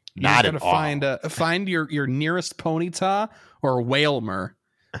 not at all. Find your nearest Ponyta or Wailmer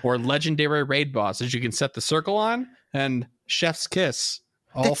or legendary raid bosses you can set the circle on, and Chef's Kiss.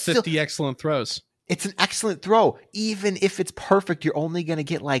 All 50 excellent throws. It's an excellent throw. Even if it's perfect, you're only going to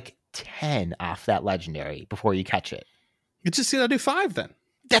get like 10 off that legendary before you catch it. You just gotta do 5 then.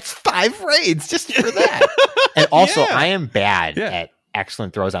 That's 5 raids just for that. And also, I am bad at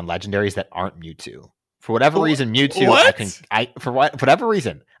excellent throws on legendaries that aren't Mewtwo. For whatever reason, Mewtwo, whatever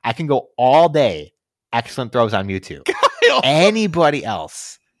reason, I can go all day excellent throws on Mewtwo. Kyle. Anybody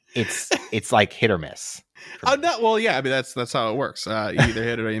else, it's like hit or miss. Oh no, well, yeah, I mean that's how it works. You either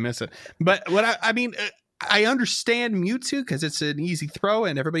hit it or you miss it. But I understand Mewtwo because it's an easy throw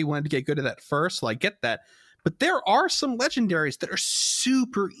and everybody wanted to get good at that first, so I get that. But there are some legendaries that are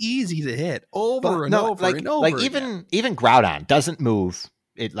super easy to hit over and over. Like even Groudon doesn't move.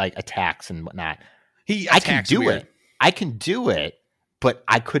 It like attacks and whatnot. I can do it. I can do it, but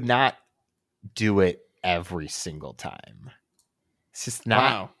I could not do it every single time. It's just not.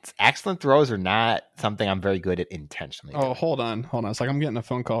 Wow. Excellent throws are not something I'm very good at intentionally. Oh, hold on. It's like I'm getting a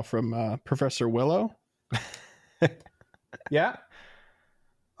phone call from Professor Willow. Yeah.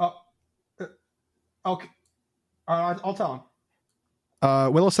 Oh. Okay. I'll tell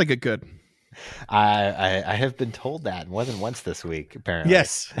him. Willow said get good. I have been told that more than once this week, apparently.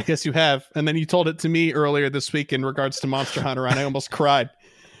 Yes, you have. And then you told it to me earlier this week in regards to Monster Hunter, and I almost cried.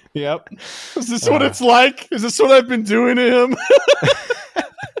 Yep. Is this what it's like? Is this what I've been doing to him?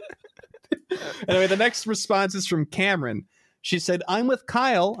 Anyway, the next response is from Cameron. She said, I'm with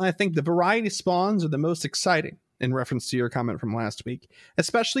Kyle. I think the variety spawns are the most exciting, in reference to your comment from last week,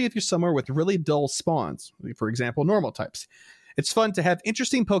 especially if you're somewhere with really dull spawns, for example, normal types. It's fun to have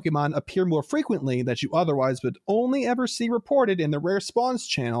interesting Pokemon appear more frequently that you otherwise would only ever see reported in the rare spawns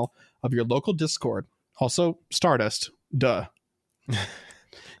channel of your local Discord. Also, Stardust. Duh.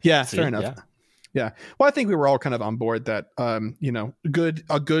 Yeah, fair enough. Yeah. Well, I think we were all kind of on board that,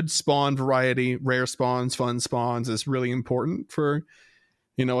 a good spawn variety, rare spawns, fun spawns is really important for,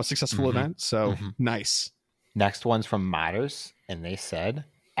 a successful event. So nice. Next one's from Modders, and they said,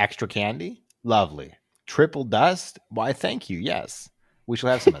 extra candy? Lovely. Triple dust? Why, thank you. Yes. We shall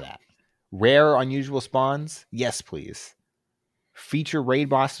have some of that. Rare, unusual spawns? Yes, please. Feature raid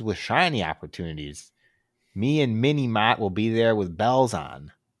bosses with shiny opportunities. Me and Mini Mott will be there with bells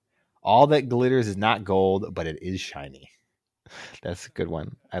on. All that glitters is not gold, but it is shiny. That's a good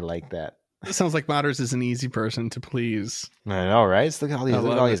one. I like that. It sounds like Modders is an easy person to please. I know, right? So look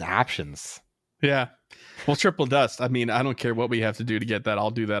at all these options. Yeah. Well, triple dust. I mean, I don't care what we have to do to get that.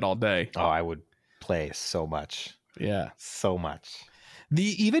 I'll do that all day. Oh, I would play so much. Yeah. So much.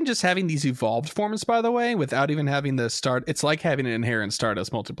 Even just having these evolved forms, by the way, without even having the start, it's like having an inherent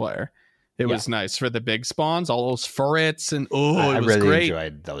Stardust multiplayer. It was nice for the big spawns, all those furrets, and I was really great.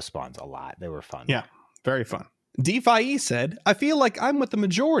 Enjoyed those spawns a lot. They were fun. Yeah, very fun. DeFi said, I feel like I'm with the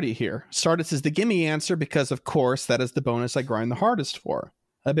majority here. Stardust is the gimme answer because, of course, that is the bonus I grind the hardest for.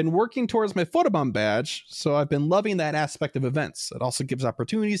 I've been working towards my Photobomb badge, so I've been loving that aspect of events. It also gives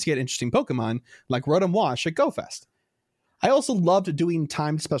opportunities to get interesting Pokemon like Rotom Wash at GoFest. I also loved doing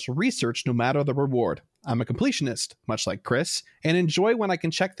timed special research no matter the reward. I'm a completionist, much like Chris, and enjoy when I can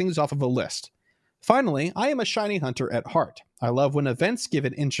check things off of a list. Finally, I am a shiny hunter at heart. I love when events give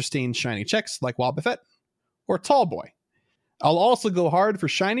it interesting shiny checks like Wobbuffet or Tallboy. I'll also go hard for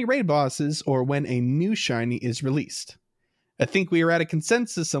shiny raid bosses or when a new shiny is released. I think we are at a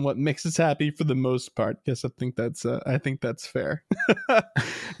consensus on what makes us happy for the most part. Yes, I think that's fair.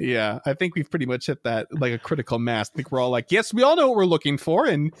 Yeah, I think we've pretty much hit that like a critical mass. I think we're all like, yes, we all know what we're looking for,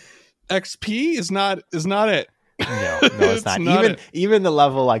 and XP is not it. No, it's not. Even the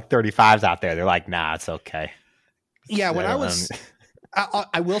level like 35s out there, they're like, nah, it's okay. Yeah, when I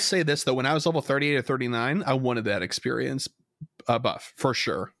will say this though, when I was level 38 or 39, I wanted that experience buff for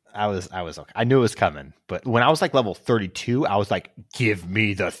sure. I was okay. I knew it was coming, but when I was like level 32, I was like, give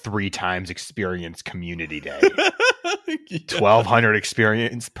me the 3 times experience community day. 1,200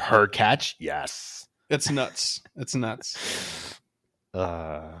 experience per catch. Yes. It's nuts.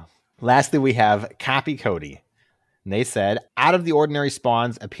 Lastly, we have Copy Cody. And they said, out of the ordinary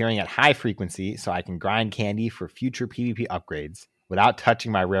spawns appearing at high frequency so I can grind candy for future PvP upgrades without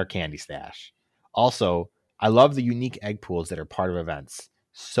touching my rare candy stash. Also, I love the unique egg pools that are part of events.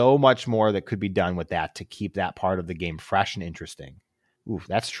 So much more that could be done with that to keep that part of the game fresh and interesting. Ooh,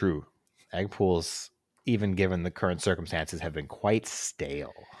 that's true. Egg pools, even given the current circumstances, have been quite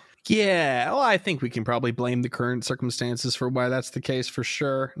stale. Yeah, well, I think we can probably blame the current circumstances for why that's the case for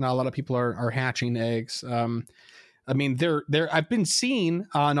sure. Not a lot of people are hatching eggs. I mean, I've been seeing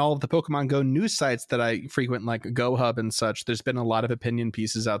on all of the Pokemon Go news sites that I frequent, like GoHub and such. There's been a lot of opinion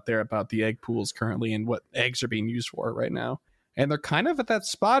pieces out there about the egg pools currently and what eggs are being used for right now. And they're kind of at that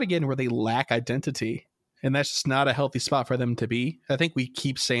spot again where they lack identity. And that's just not a healthy spot for them to be. I think we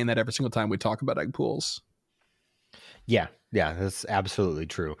keep saying that every single time we talk about egg pools. Yeah, that's absolutely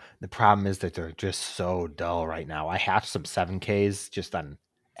true. The problem is that they're just so dull right now. I hatched some 7Ks just on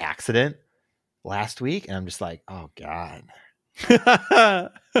accident last week, and I'm just like, oh, God. I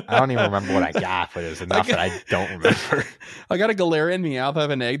don't even remember what I got, but it was enough that I don't remember. I got a Galarian Meowth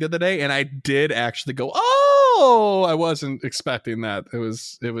of an egg the other day, and I did actually go, oh, I wasn't expecting that. It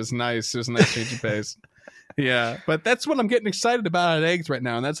was nice. It was a nice change of pace. Yeah, but that's what I'm getting excited about at eggs right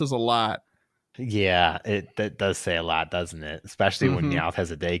now, and that says a lot. Yeah, that does say a lot, doesn't it? Especially when Meowth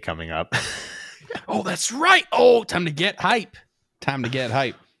has a day coming up. Oh, that's right. Oh, time to get hype.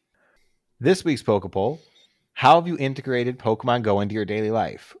 This week's Pokepoll. How have you integrated Pokemon Go into your daily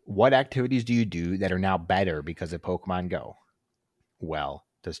life? What activities do you do that are now better because of Pokemon Go? Well,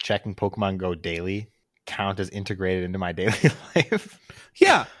 does checking Pokemon Go daily count as integrated into my daily life?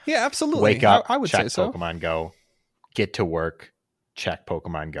 Yeah, absolutely. Wake up, I would check say so. Pokemon Go, get to work, check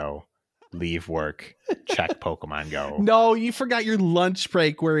Pokemon Go, leave work, check Pokemon Go. No, you forgot your lunch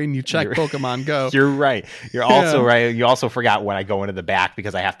break wherein you check Pokemon Go. You're right. You're also right. You also forgot when I go into the back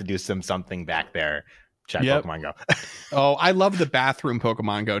because I have to do something back there. Check Pokemon Go. Oh, I love the bathroom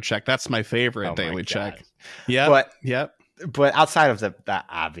Pokemon Go check. That's my favorite daily check. Yeah. But outside of the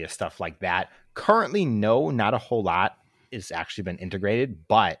obvious stuff like that, currently, no, not a whole lot has actually been integrated.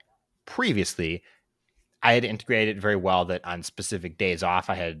 But previously, I had integrated it very well that on specific days off,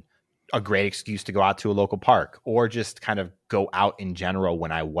 I had a great excuse to go out to a local park or just kind of go out in general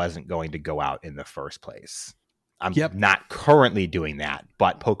when I wasn't going to go out in the first place. I'm not currently doing that,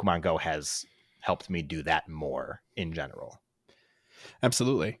 but Pokemon Go has helped me do that more in general.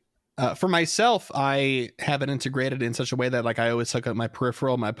 Absolutely. For myself, I have it integrated in such a way that like I always hook up my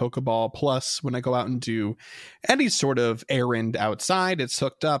peripheral, my Pokeball Plus when I go out and do any sort of errand outside. It's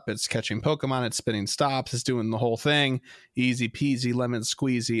hooked up, it's catching Pokemon, it's spinning stops, it's doing the whole thing. Easy peasy, lemon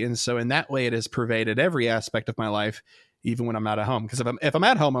squeezy. And so in that way, it has pervaded every aspect of my life, even when I'm not at home. Because if I'm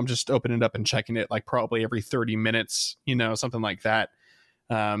at home, I'm just opening it up and checking it like probably every 30 minutes, something like that.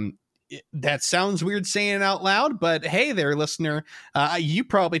 That sounds weird saying it out loud, but hey there, listener, you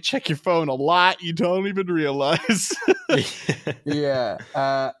probably check your phone a lot. You don't even realize. Yeah.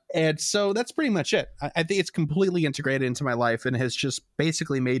 And so that's pretty much it. I think it's completely integrated into my life and has just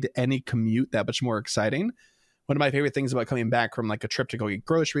basically made any commute that much more exciting. One of my favorite things about coming back from like a trip to go get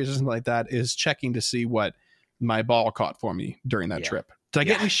groceries or something like that is checking to see what my ball caught for me during that trip. Did I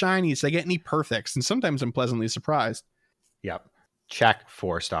get any shinies? Did I get any perfects? And sometimes I'm pleasantly surprised. Yep. Check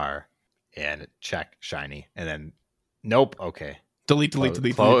 4-star. And check shiny, and then nope. Okay, delete.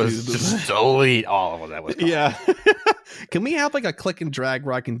 Just delete all of that. Was yeah. Can we have like a click and drag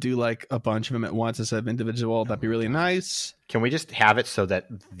where I can do like a bunch of them at once instead of individual? That'd be really nice. Can we just have it so that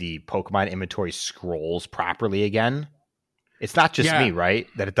the Pokemon inventory scrolls properly again? It's not just me, right?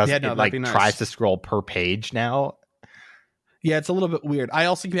 That it doesn't. It like tries to scroll per page now. Yeah, it's a little bit weird. I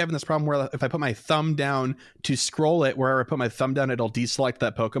also keep having this problem where if I put my thumb down to scroll it, where I put my thumb down, it'll deselect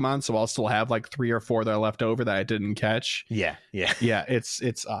that Pokemon. So I'll still have like 3 or 4 that are left over that I didn't catch. Yeah.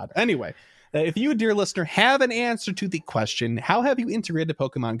 It's odd. Anyway, if you, dear listener, have an answer to the question, how have you integrated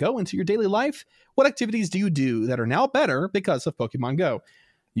Pokemon Go into your daily life? What activities do you do that are now better because of Pokemon Go?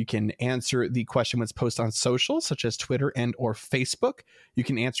 You can answer the question when it's posted on social, such as Twitter and or Facebook. You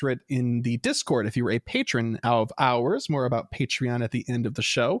can answer it in the Discord if you were a patron of ours. More about Patreon at the end of the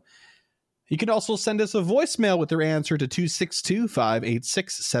show. You can also send us a voicemail with your answer to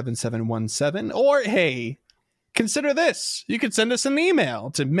 262-586-7717. Or, hey, consider this. You can send us an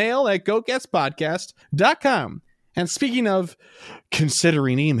email to mail@goguestpodcast.com. And speaking of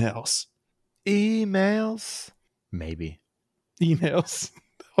considering emails. Maybe. Emails.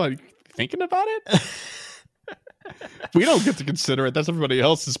 What, are you thinking about it? We don't get to consider it. That's everybody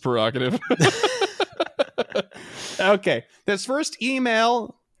else's prerogative. Okay. This first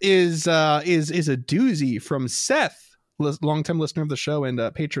email is a doozy from Seth, longtime listener of the show and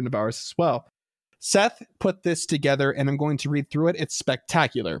a patron of ours as well. Seth put this together, and I'm going to read through it. It's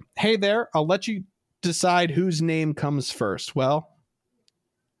spectacular. Hey there, I'll let you decide whose name comes first. Well,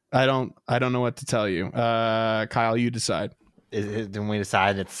 I don't know what to tell you. Kyle, you decide. Then we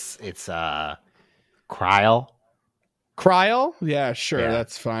decide it's Kryl. Kryl? Yeah, sure. Yeah.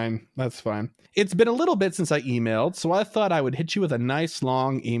 That's fine. It's been a little bit since I emailed, so I thought I would hit you with a nice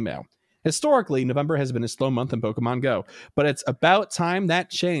long email. Historically, November has been a slow month in Pokemon Go, but it's about time that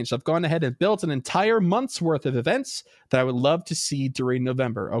changed. I've gone ahead and built an entire month's worth of events that I would love to see during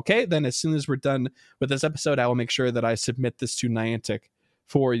November. Okay, then as soon as we're done with this episode, I will make sure that I submit this to Niantic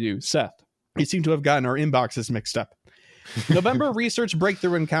for you, Seth. You seem to have gotten our inboxes mixed up. November Research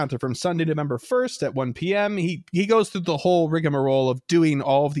Breakthrough Encounter from Sunday, November 1st at 1 p.m. He goes through the whole rigmarole of doing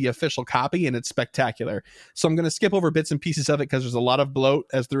all of the official copy, and it's spectacular. So I'm going to skip over bits and pieces of it because there's a lot of bloat,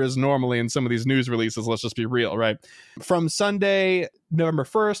 as there is normally in some of these news releases. Let's just be real, right? From Sunday, November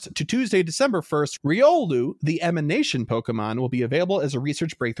 1st to Tuesday, December 1st, Riolu, the Emanation Pokemon, will be available as a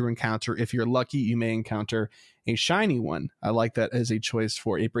Research Breakthrough Encounter. If you're lucky, you may encounter a shiny one. I like that as a choice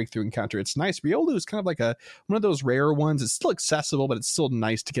for a breakthrough encounter. It's nice. Riolu is kind of like one of those rare ones. It's still accessible, but it's still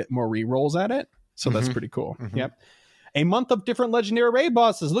nice to get more rerolls at it. So that's pretty cool. Mm-hmm. Yep. A month of different legendary raid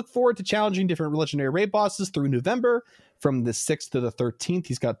bosses. Look forward to challenging different legendary raid bosses through November. From the 6th to the 13th,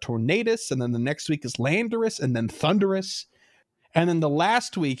 he's got Tornadus, and then the next week is Landorus, and then Thundurus. And then the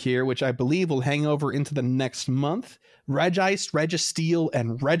last week here, which I believe will hang over into the next month, Regice, Registeel,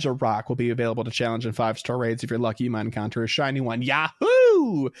 and Regirock will be available to challenge in 5-star raids. If you're lucky, you might encounter a shiny one. Yahoo!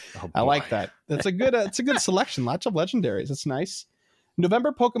 Oh, I like that. That's a good it's a good selection. Lots of legendaries. That's nice.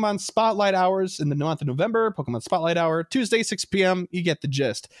 November Pokemon Spotlight Hours in the month of November. Pokemon Spotlight Hour, Tuesday, 6 p.m. You get the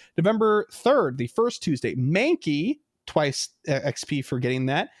gist. November 3rd, the first Tuesday, Mankey, twice XP for getting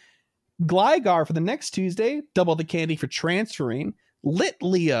that. Gligar for the next Tuesday, double the candy for transferring.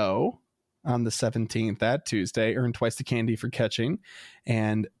 Litleo on the 17th, that Tuesday, earned twice the candy for catching.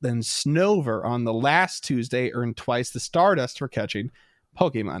 And then Snover on the last Tuesday, earned twice the Stardust for catching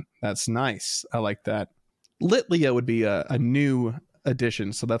Pokemon. That's nice. I like that. Litleo would be a new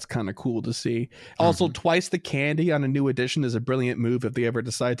edition, so that's kind of cool to see. Also, twice the candy on a new edition is a brilliant move if they ever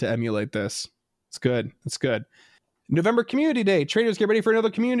decide to emulate this. It's good. It's good. November Community Day. Traders, get ready for another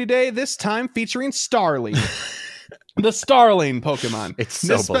Community Day, this time featuring Starly. The Starling Pokemon. It's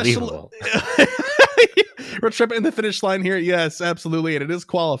so believable. We're tripping the finish line here. Yes, absolutely. And it is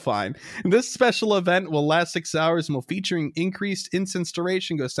qualifying. This special event will last 6 hours and will feature increased instance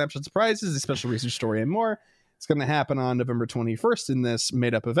duration, go snapshot surprises, a special research story, and more. It's going to happen on November 21st in this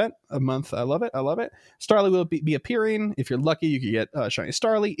made-up event. A month. I love it. I love it. Starly will be appearing. If you're lucky, you could get Shiny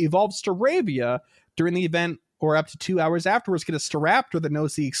Starly. Evolve Staravia during the event or up to 2 hours afterwards. Get a Staraptor that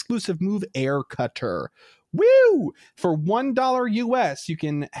knows the exclusive move Air Cutter. Woo! For $1 US, you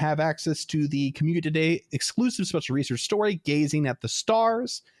can have access to the Community Day exclusive special research story, Gazing at the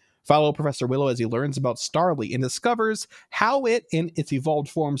Stars. Follow Professor Willow as he learns about Starly and discovers how it, in its evolved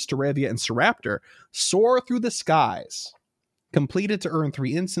forms, Staravia and Staraptor, soar through the skies. Complete it to earn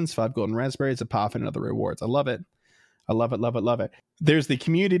 3 instants, 5 golden raspberries, a puff, and other rewards. I love it. I love it, love it, love it. There's the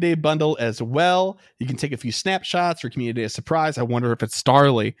Community Day bundle as well. You can take a few snapshots for Community Day surprise. I wonder if it's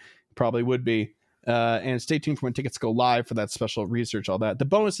Starly. Probably would be. And stay tuned for when tickets go live for that special research, all that. The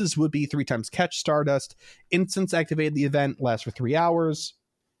bonuses would be 3 times catch Stardust, instance activated the event, lasts for 3 hours,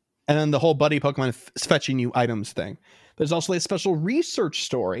 and then the whole buddy Pokemon fetching you items thing. There's also a special research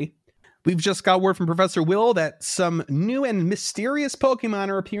story. We've just got word from Professor Willow that some new and mysterious Pokemon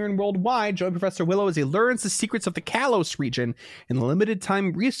are appearing worldwide. Join Professor Willow as he learns the secrets of the Kalos region in the limited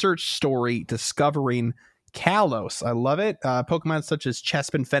time research story Discovering Kalos. I love it. Pokemon such as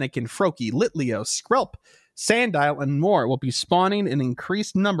Chespin, Fennekin, Froakie, Litleo, Skrelp, Sandile, and more will be spawning in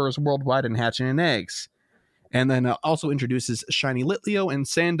increased numbers worldwide and hatching in eggs. And then also introduces Shiny Litleo and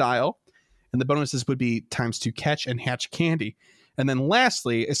Sandile. And the bonuses would be ×2 catch and hatch candy. And then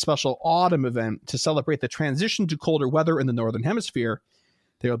lastly, a special autumn event to celebrate the transition to colder weather in the Northern Hemisphere.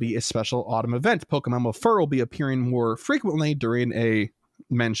 There will be a special autumn event. Pokemon Fur will be appearing more frequently during a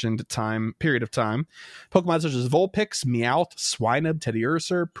mentioned period of time. Pokemon such as Vulpix, Meowth, Swinub,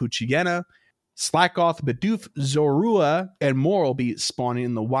 Teddiursa, Poochyena, Slackoth, Bidoof, Zorua, and more will be spawning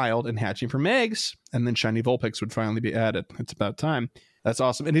in the wild and hatching from eggs. And then Shiny Vulpix would finally be added. It's about time. That's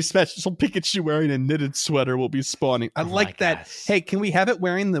awesome. And a special Pikachu wearing a knitted sweater will be spawning. I like that. Gosh. Hey, can we have it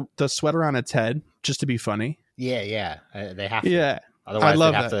wearing the sweater on its head just to be funny? Yeah. They have to. Yeah. Otherwise,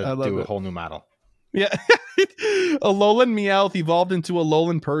 they have to do a whole new model. Yeah. Alolan Meowth evolved into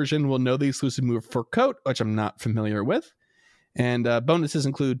Alolan Persian will know the exclusive move for Coat, which I'm not familiar with. And bonuses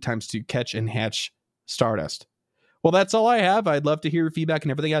include ×2 catch and hatch Stardust. Well, that's all I have. I'd love to hear your feedback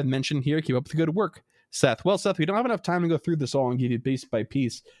and everything I've mentioned here. Keep up the good work, Seth. Well, Seth, we don't have enough time to go through this all and give you piece by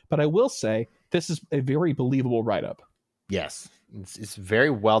piece, but I will say this is a very believable write-up. Yes, it's very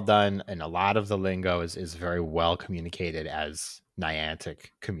well done, and a lot of the lingo is very well communicated as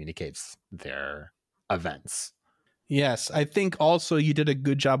Niantic communicates their events. Yes, I think also you did a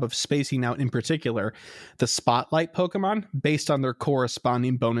good job of spacing out, in particular, the Spotlight Pokemon based on their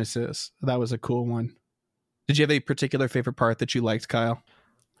corresponding bonuses. That was a cool one. Did you have a particular favorite part that you liked, Kyle?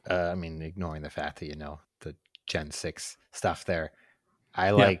 I mean, ignoring the fact that, the Gen 6 stuff there.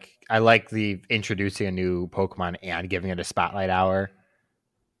 I like the introducing a new Pokemon and giving it a Spotlight Hour.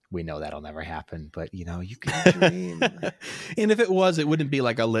 We know that'll never happen, but you can dream. And if it was, it wouldn't be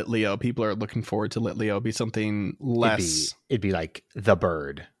like a Litleo. People are looking forward to Litleo. It'd be something less. It'd be like the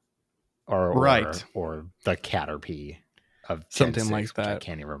bird, or the Caterpie of something 6, like that. I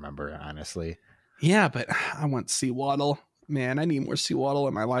can't even remember, honestly. Yeah, but I want Seawaddle. Man, I need more Seawaddle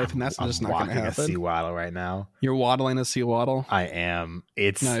in my life, and that's just not going to happen. I'm walking a Seawaddle right now. You're waddling a Seawaddle? I am.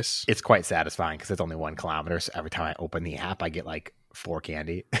 It's nice. It's quite satisfying because it's only 1 kilometer. So every time I open the app, I get like 4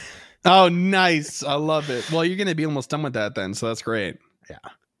 candy. Oh, nice. I love it. Well, you're going to be almost done with that then, so that's great. Yeah.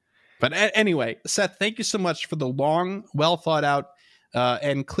 But anyway, Seth, thank you so much for the long, well thought out,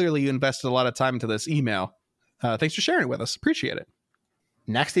 and clearly you invested a lot of time into this email. Thanks for sharing it with us. Appreciate it.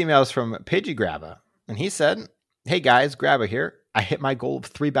 Next email is from Pidgey and he said, "Hey guys, Grabba here. I hit my goal of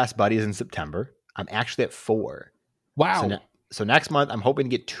 3 best buddies in September. I'm actually at 4. Wow. So next month, I'm hoping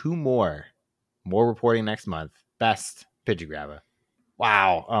to get 2 more. More reporting next month. Best, Pidgey.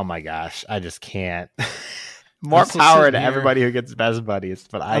 Wow. Oh my gosh. I just can't. More power to everybody who gets best buddies,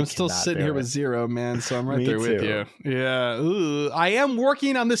 but I'm still sitting here with 0, man. So I'm right there with you. You. Yeah. Ooh, I am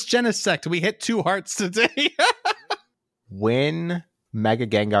working on this Genesect. We hit 2 hearts today. When Mega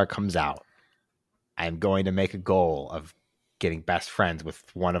Gengar comes out, I'm going to make a goal of getting best friends with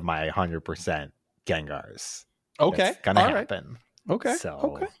one of my 100% Gengars. Okay. It's going to happen. Right. Okay.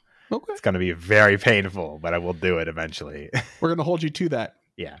 So okay. It's going to be very painful, but I will do it eventually. We're going to hold you to that.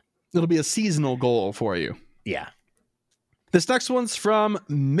 Yeah. It'll be a seasonal goal for you. Yeah. This next one's from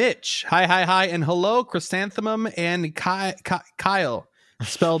Mitch. Hi, and hello, Chrysanthemum and Kyle.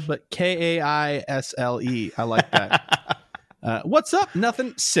 Spelled but Kaisle. I like that. What's up?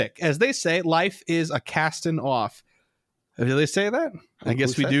 Nothing. Sick. As they say, life is a casting off. Do they say that? I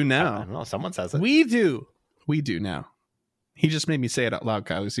guess we do now. I don't know. Someone says it. We do now. He just made me say it out loud,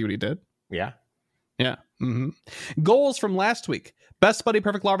 Kyle. You see what he did? Yeah. Mm-hmm. Goals from last week. Best Buddy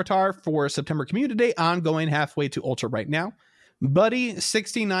Perfect Larvitar for September Community Day. Ongoing halfway to Ultra right now. Buddy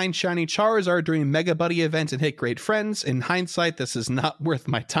 69 Shiny Charizard during Mega Buddy event and hit great friends. In hindsight, this is not worth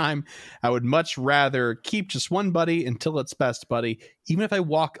my time. I would much rather keep just one buddy until it's best buddy, even if I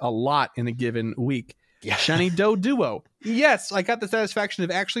walk a lot in a given week. Yeah. Shiny Doduo. Yes, I got the satisfaction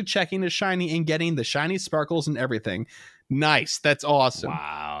of actually checking the shiny and getting the shiny sparkles and everything. Nice. That's awesome.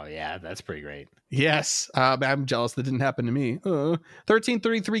 Wow. Yeah, that's pretty great. Yes. I'm jealous that didn't happen to me.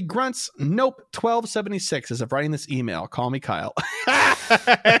 1333 grunts. Nope. 1276 as of writing this email. Call me Kyle.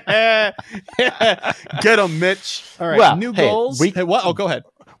 Get him, Mitch. All right. Well, new goals. What? Oh, go ahead.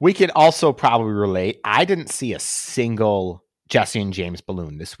 We can also probably relate. I didn't see a single Jesse and James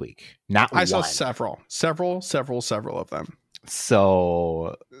balloon this week. Not one. I saw several of them.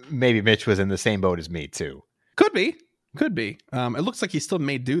 So maybe Mitch was in the same boat as me too. Could be. It looks like he still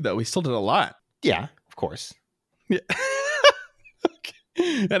made do though. He still did a lot. Yeah, of course. Yeah.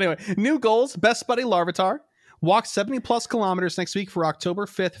 Okay. Anyway, new goals. Best Buddy Larvitar. Walk 70 plus kilometers next week for October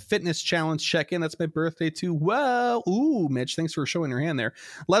 5th fitness challenge check-in. That's my birthday too. Whoa. Ooh, Mitch, thanks for showing your hand there.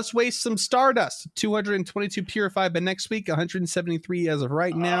 Let's waste some Stardust. 222 purified by next week. 173 as of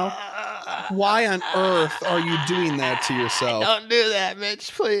right now. Why on earth are you doing that to yourself? Don't do that,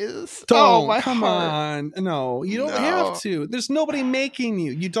 Mitch, please. Don't. Come on. No, you don't have to. There's nobody making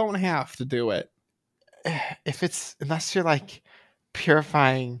you. You don't have to do it. Unless you're like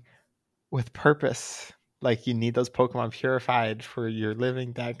purifying with purpose. Like you need those Pokemon purified for your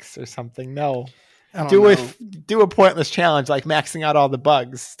living decks or something. No. Do a pointless challenge like maxing out all the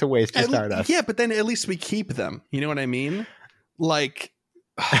bugs to waste your Stardust. Yeah, but then at least we keep them. You know what I mean? Like...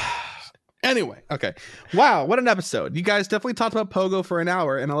 Anyway, okay. Wow, what an episode. You guys definitely talked about Pogo for an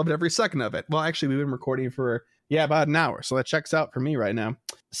hour, and I loved every second of it. Well, actually, we've been recording for, about an hour, so that checks out for me right now.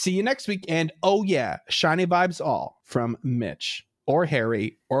 See you next week, and oh yeah, shiny vibes all from Mitch, or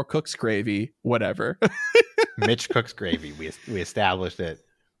Harry, or Cook's Gravy, whatever. Mitch Cook's Gravy. We established it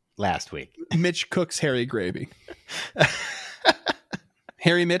last week. Mitch Cook's Harry Gravy.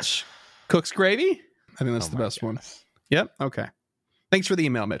 Harry Mitch Cook's Gravy? I think that's the best one. Yep, okay. Thanks for the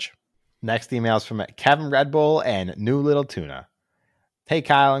email, Mitch. Next email is from Kevin Red Bull and New Little Tuna. Hey,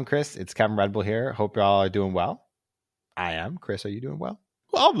 Kyle and Chris. It's Kevin Red Bull here. Hope y'all are doing well. I am. Chris, are you doing well?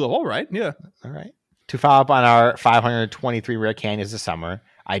 Well, all right. Yeah. All right. To follow up on our 523 rare candies this summer,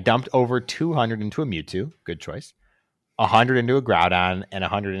 I dumped over 200 into a Mewtwo. Good choice. 100 into a Groudon and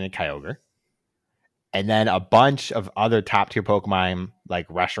 100 into a Kyogre. And then a bunch of other top tier Pokemon like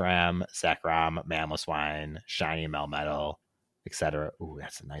Reshiram, Zekrom, Mamoswine, Shiny Melmetal, etc. Ooh,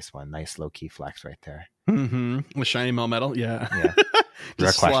 that's a nice one. Nice low key flex right there. Mm-hmm. With Shiny Melmetal, yeah.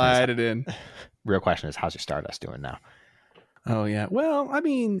 Just slide it in. Real question is, how's your Stardust doing now? Oh yeah. Well, I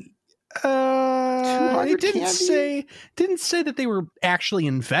mean, it didn't say that they were actually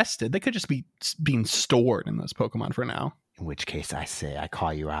invested. They could just be being stored in those Pokemon for now. In which case, I say I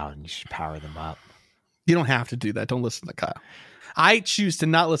call you out and you should power them up. You don't have to do that. Don't listen to Kyle. I choose to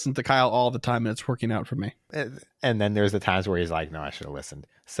not listen to Kyle all the time, and it's working out for me. And then there's the times where he's like, no, I should have listened.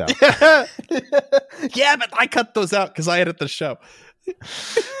 So yeah, but I cut those out because I edit the show.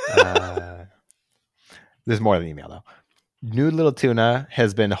 There's more of the email, though. New Little Tuna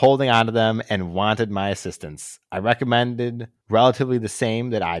has been holding on to them and wanted my assistance. I recommended relatively the same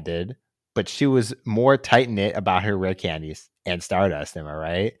that I did, but she was more tight-knit about her rare candies and Stardust. Am I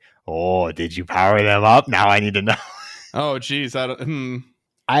right? Oh, did you power them up? Now I need to know. Oh, geez. I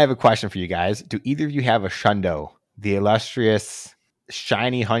have a question for you guys. Do either of you have a Shundo, the illustrious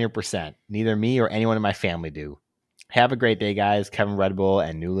shiny 100%? Neither me or anyone in my family do. Have a great day, guys. Kevin Red Bull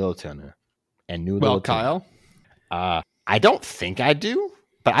and New Little Tuna. Kyle? I don't think I do,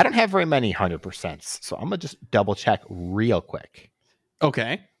 but I don't have very many 100%. So I'm going to just double check real quick.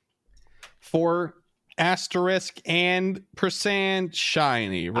 Okay. For asterisk and percent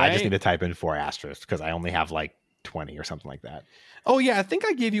shiny, right? I just need to type in 4 asterisk because I only have like 20 or something like that. Oh yeah, I think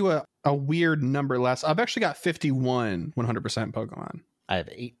I gave you a weird number last. I've actually got 51 100% Pokemon. I have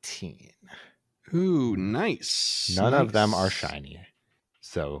 18. Ooh, nice. None of them are shiny.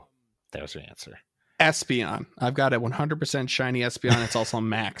 So there's your answer. Espeon. I've got a 100% shiny Espeon. It's also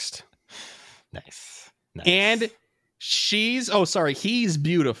maxed. Nice. And he's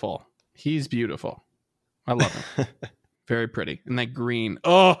beautiful. He's beautiful. I love him. Very pretty. And that green.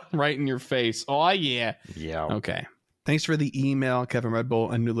 Oh, right in your face. Oh, yeah. Yeah. Okay. Thanks for the email, Kevin Red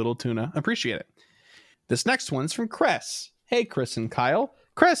Bull and New Little Tuna. Appreciate it. This next one's from Cress. Hey, Chris and Kyle.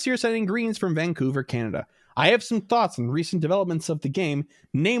 Cress here sending greens from Vancouver, Canada. I have some thoughts on recent developments of the game,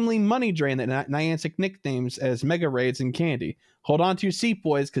 namely Money Drain that Niantic nicknames as Mega Raids and Candy. Hold on to your seat,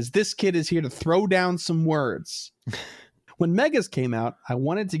 boys, because this kid is here to throw down some words. When Megas came out, I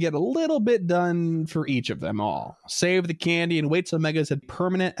wanted to get a little bit done for each of them all. Save the candy and wait till Megas had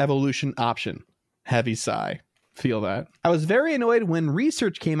permanent evolution option. Heavy sigh. Feel that. I was very annoyed when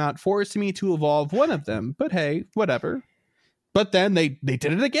research came out forcing me to evolve one of them, but hey, whatever. But then they did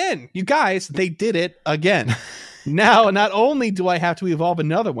it again. You guys, they did it again. Now, not only do I have to evolve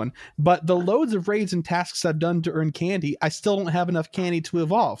another one, but the loads of raids and tasks I've done to earn candy, I still don't have enough candy to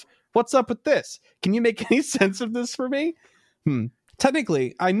evolve. What's up with this? Can you make any sense of this for me?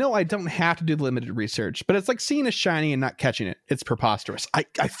 Technically, I know I don't have to do the limited research, but it's like seeing a shiny and not catching it. It's preposterous. I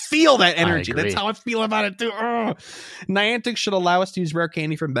feel that energy. That's how I feel about it too. Ugh. Niantic should allow us to use rare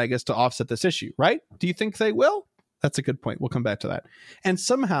candy from Megas to offset this issue, right? Do you think they will? That's a good point. We'll come back to that. And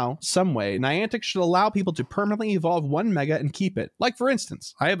somehow, some way, Niantic should allow people to permanently evolve one Mega and keep it. Like, for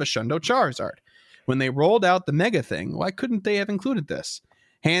instance, I have a Shundo Charizard. When they rolled out the Mega thing, why couldn't they have included this?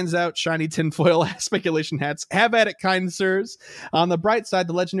 Hands out shiny tinfoil speculation hats. Have at it, kind sirs. On the bright side,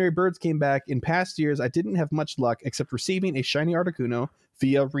 the legendary birds came back. In past years, I didn't have much luck except receiving a shiny Articuno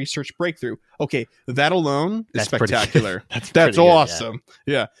via research breakthrough. Okay, that alone is spectacular. That's awesome.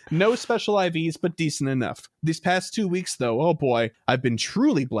 Good, yeah. No special IVs, but decent enough. These past 2 weeks, though, oh boy, I've been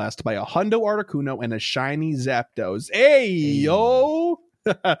truly blessed by a Hundo Articuno and a shiny Zapdos. Hey, yo!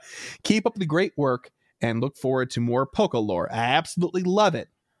 Keep up the great work and look forward to more Pokelore. I absolutely love it.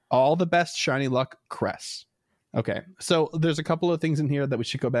 All the best, shiny luck, Cress. Okay, so there's a couple of things in here that we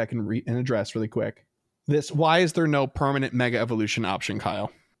should go back and address really quick. Why is there no permanent Mega Evolution option,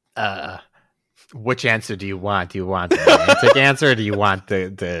 Kyle? Which answer do you want? Do you want the Niantic answer, or do you want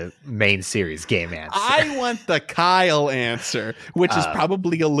the main series game answer? I want the Kyle answer, which is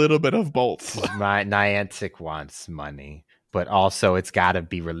probably a little bit of both. My Niantic wants money, but also it's got to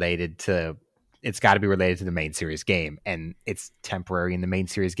be related to the main series game, and it's temporary in the main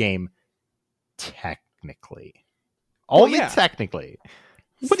series game, technically. Only technically.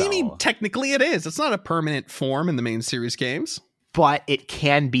 What do you mean technically it is? It's not a permanent form in the main series games. But it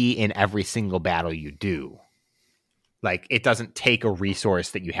can be in every single battle you do. Like, it doesn't take a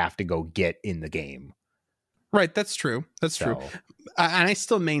resource that you have to go get in the game. Right, that's true. That's true. And I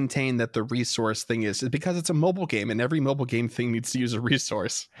still maintain that the resource thing is because it's a mobile game, and every mobile game thing needs to use a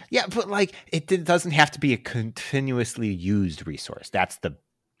resource. Yeah, but like it doesn't have to be a continuously used resource. That's the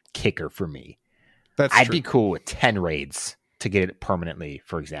kicker for me. I'd be cool with 10 raids to get it permanently,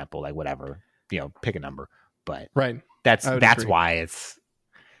 for example, like whatever, pick a number. But that's why it's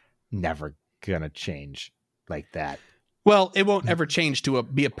never gonna change like that. Well, it won't ever change to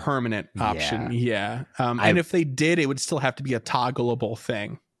be a permanent option. Yeah. And if they did, it would still have to be a toggleable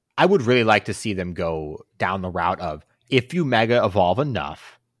thing. I would really like to see them go down the route of, if you Mega Evolve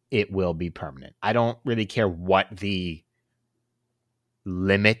enough, it will be permanent. I don't really care what the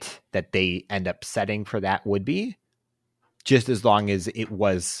limit that they end up setting for that would be. Just as long as it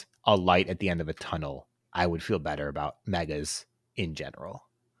was a light at the end of a tunnel, I would feel better about Megas in general.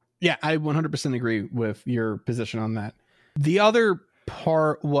 Yeah, I 100% agree with your position on that. The other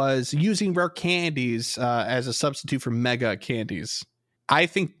part was using rare candies as a substitute for Mega candies. I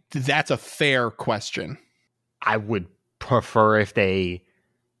think that's a fair question. I would prefer if they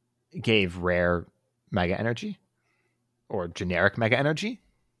gave rare Mega Energy or generic Mega Energy.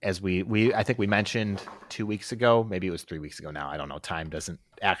 As I think we mentioned 2 weeks ago, maybe it was 3 weeks ago now. I don't know. Time doesn't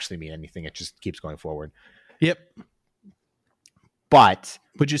actually mean anything. It just keeps going forward. Yep. But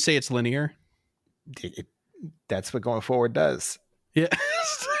would you say it's linear? That's what going forward does. Yeah.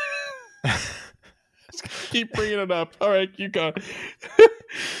 Keep bringing it up. All right, you go.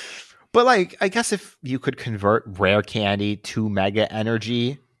 But like, I guess if you could convert rare candy to Mega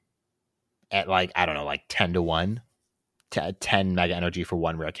Energy at like, I don't know, like 10-1, 10 Mega Energy for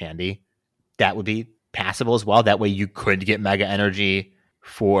one rare candy, that would be passable as well. That way you could get Mega Energy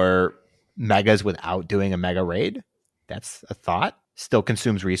for Megas without doing a Mega Raid. That's a thought. Still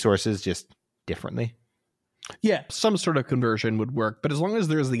consumes resources, just differently. Yeah, some sort of conversion would work, but as long as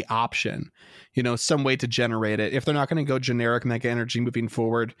there's the option, some way to generate it. If they're not going to go generic Mega Energy moving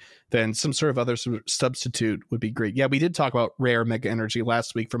forward, then some sort of other substitute would be great. Yeah, we did talk about rare Mega Energy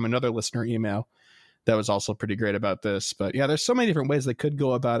last week from another listener email. That was also pretty great about this. But yeah, there's so many different ways they could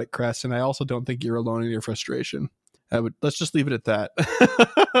go about it, Cress, and I also don't think you're alone in your frustration. Let's just leave it at that.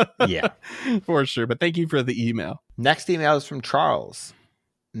 Yeah, for sure. But thank you for the email. Next email is from Charles.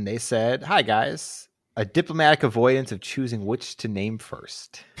 And they said, "Hi, guys. A diplomatic avoidance of choosing which to name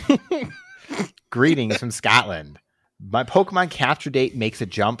first. Greetings from Scotland. My Pokemon capture date makes a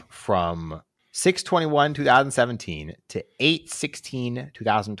jump from 6/21/2017 to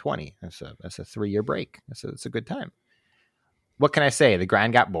 8/16/2020. That's a 3-year break. That's a good time. What can I say? The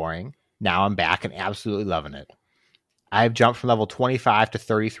grind got boring. Now I'm back and absolutely loving it. I've jumped from level 25 to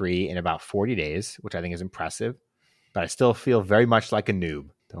 33 in about 40 days, which I think is impressive, but I still feel very much like a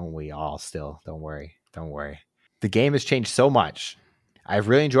noob. Don't we all still? Don't worry. The game has changed so much. I've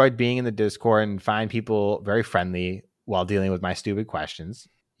really enjoyed being in the Discord and find people very friendly while dealing with my stupid questions.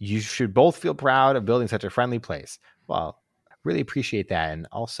 You should both feel proud of building such a friendly place." Well, I really appreciate that. And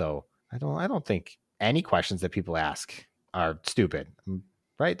also, I don't think any questions that people ask are stupid,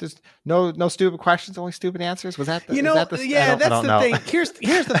 right? There's no stupid questions, only stupid answers. Was that the, that's the thing. Here's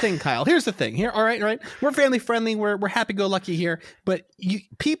the thing, Kyle. Here's the thing. Here, all right. We're family friendly. We're happy go lucky here. But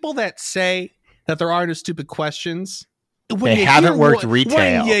people that say that there are no stupid questions, they haven't worked retail.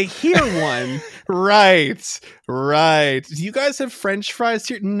 When you hear one, right. Do you guys have French fries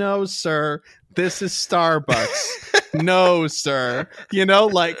here? No, sir. This is Starbucks. No, sir.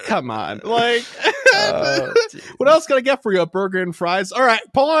 Come on. What else can I get for you? A burger and fries? All right,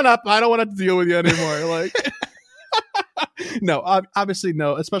 pull on up. I don't want to deal with you anymore. No, obviously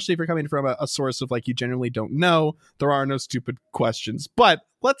no, especially if you're coming from a source of you genuinely don't know. There are no stupid questions, but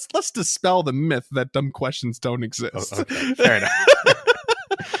let's dispel the myth that dumb questions don't exist. Okay, fair enough.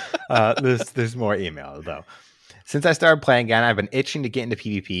 There's more email though. Since I started playing again, I've been itching to get into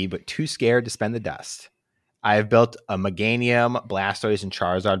PvP, but too scared to spend the dust. I have built a Meganium, Blastoise, and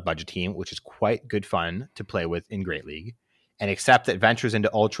Charizard budget team, which is quite good fun to play with in Great League, and accept that ventures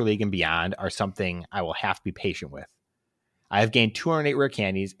into Ultra League and beyond are something I will have to be patient with. I have gained 208 rare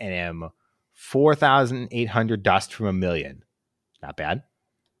candies and am 4,800 dust from 1,000,000. Not bad.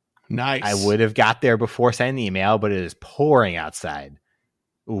 Nice. I would have got there before sending the email, but it is pouring outside.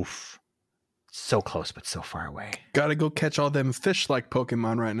 Oof. So close, but so far away. Gotta go catch all them fish-like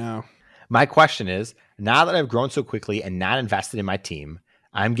Pokemon right now. My question is, now that I've grown so quickly and not invested in my team,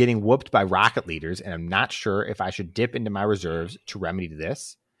 I'm getting whooped by rocket leaders, and I'm not sure if I should dip into my reserves to remedy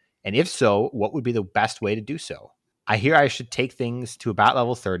this. And if so, what would be the best way to do so? I hear I should take things to about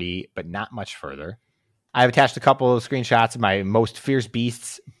level 30, but not much further. I've attached a couple of screenshots of my most fierce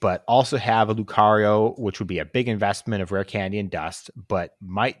beasts, but also have a Lucario, which would be a big investment of rare candy and dust, but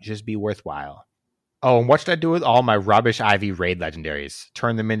might just be worthwhile. Oh, and what should I do with all my rubbish IV raid legendaries?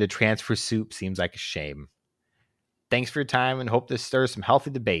 Turn them into transfer soup seems like a shame. Thanks for your time and hope this stirs some healthy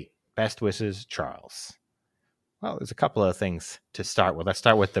debate. Best wishes, Charles. Well, there's a couple of things to start with. Let's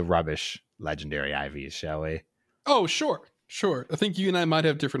start with the rubbish legendary IVs, shall we? Oh, sure. I think you and I might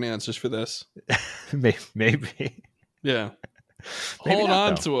have different answers for this. Maybe. Yeah. Hold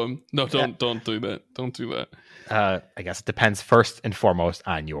on to them. No, don't do that. Don't do that. I guess it depends first and foremost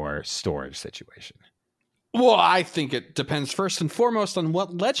on your storage situation. Well, I think it depends first and foremost on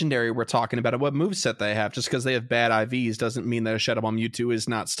what legendary we're talking about and what moveset they have. Just because they have bad IVs doesn't mean that a Shadow Ball Mewtwo is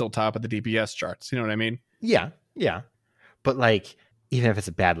not still top of the DPS charts. You know what I mean? Yeah. But even if it's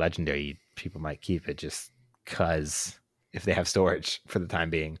a bad legendary, people might keep it just because if they have storage for the time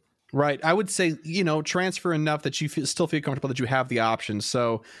being. Right. I would say, transfer enough that you still feel comfortable that you have the option.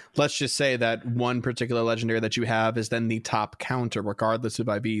 So let's just say that one particular legendary that you have is then the top counter, regardless of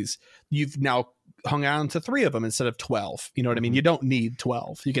IVs. You've now hung on to 3 of them instead of 12. You know what I mean? You don't need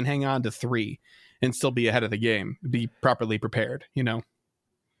 12. You can hang on to 3 and still be ahead of the game, be properly prepared, And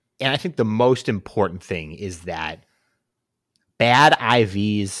I think the most important thing is that bad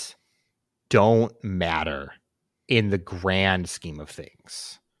IVs don't matter in the grand scheme of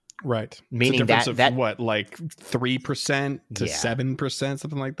things. Right. Meaning that 3% to 7%,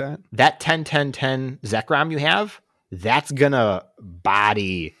 something like that. That 10-10-10 Zekrom you have, that's going to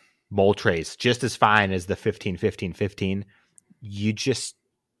body Moltres just as fine as the 15-15-15. You just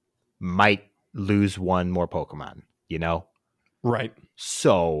might lose one more Pokemon, Right.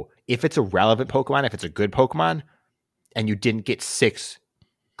 So if it's a relevant Pokemon, if it's a good Pokemon, and you didn't get 6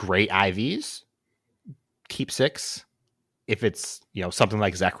 great IVs, keep 6. If it's, something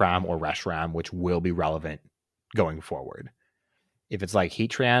like Zekrom or Reshiram, which will be relevant going forward. If it's like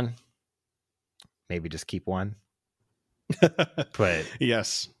Heatran, maybe just keep 1. But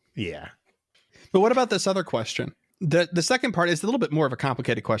yes. Yeah. But what about this other question? The second part is a little bit more of a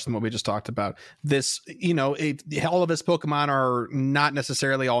complicated question than what we just talked about. This, all of his Pokemon are not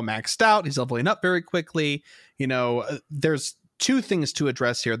necessarily all maxed out. He's leveling up very quickly. There's two things to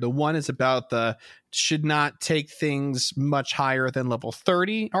address here. The one is about the should not take things much higher than level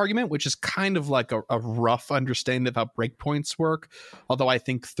 30 argument, which is kind of like a rough understanding of how breakpoints work. Although I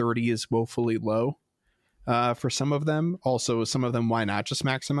think 30 is woefully low for some of them. Also, some of them, why not just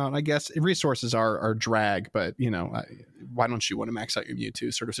max them out? I guess resources are drag, but why don't you want to max out your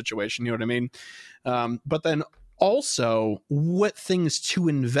Mewtwo sort of situation? You know what I mean? But then also what things to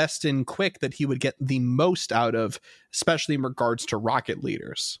invest in quick that he would get the most out of, especially in regards to rocket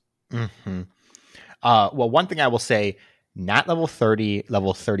leaders. Mm-hmm. Well, one thing I will say, not level 30,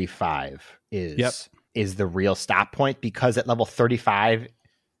 level 35 is the real stop point, because at level 35,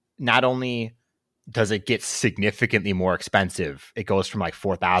 not only does it get significantly more expensive, it goes from like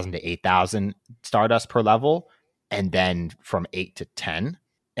 4,000 to 8,000 Stardust per level, and then from 8 to 10,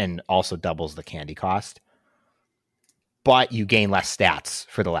 and also doubles the candy cost. But you gain less stats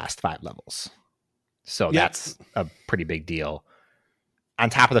for the last 5 levels. So that's a pretty big deal. On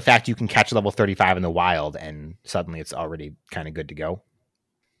top of the fact you can catch level 35 in the wild, and suddenly it's already kind of good to go.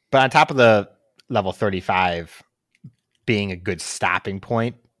 But on top of the level 35 being a good stopping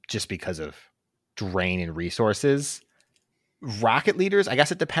point, just because of drain and resources, rocket leaders, I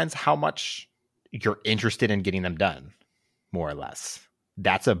guess it depends how much you're interested in getting them done, more or less.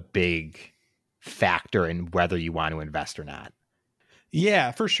 That's a big factor in whether you want to invest or not.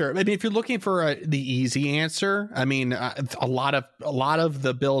 Yeah, for sure. I mean, if you're looking for the easy answer, I mean, a lot of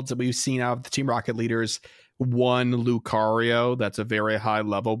the builds that we've seen out of the Team Rocket leaders, one Lucario that's a very high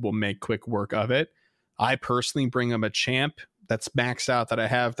level will make quick work of it. I personally bring him a champ that's maxed out that I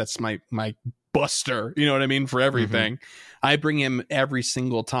have. That's my buster. You know what I mean? For everything, I bring him every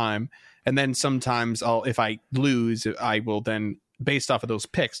single time, and then sometimes if I lose, I will then, based off of those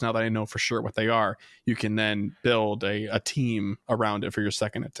picks, now that I know for sure what they are, you can then build a team around it for your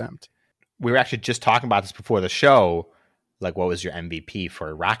second attempt. We were actually just talking about this before the show, like what was your MVP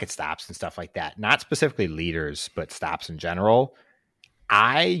for rocket stops and stuff like that. Not specifically leaders, but stops in general.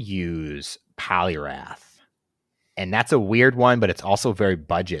 I use Poliwrath, and that's a weird one, but it's also very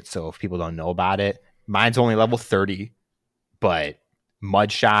budget. So if people don't know about it, mine's only level 30, but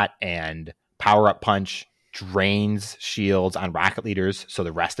Mudshot and Power Up Punch drains shields on rocket leaders so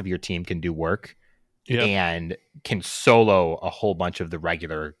the rest of your team can do work, and can solo a whole bunch of the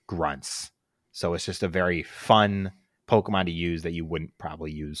regular grunts. So it's just a very fun Pokemon to use that you wouldn't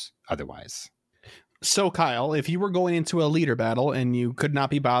probably use otherwise. So Kyle, if you were going into a leader battle and you could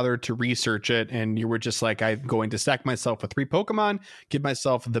not be bothered to research it, and you were just like, I'm going to stack myself with 3 Pokemon, give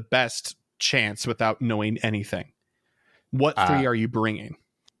myself the best chance without knowing anything, what 3 are you bringing?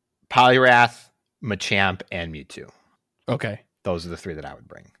 Poliwrath, Machamp, and Mewtwo. Okay. Those are the 3 that I would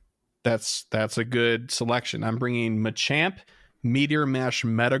bring. That's a good selection. I'm bringing Machamp, Meteor Mash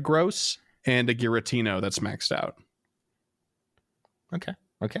Metagross, and a Giratina that's maxed out. Okay.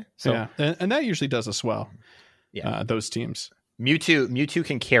 So yeah, and that usually does us well. Yeah, those teams. Mewtwo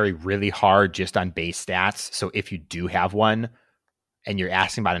can carry really hard just on base stats. So if you do have one and you're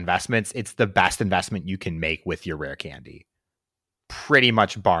asking about investments, it's the best investment you can make with your rare candy. Pretty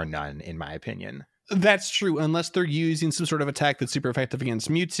much bar none, in my opinion. That's true, unless they're using some sort of attack that's super effective against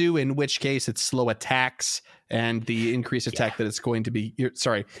Mewtwo, in which case it's slow attacks and the increased attack that it's going to be,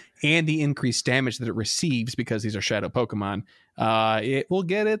 and the increased damage that it receives, because these are shadow Pokemon. It will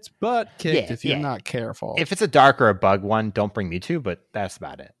get its butt kicked if you're not careful. If it's a dark or a bug one, don't bring Mewtwo, but that's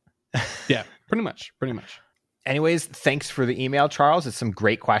about it. Yeah, pretty much. Anyways, thanks for the email, Charles. It's some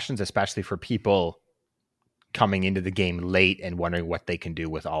great questions, especially for people coming into the game late and wondering what they can do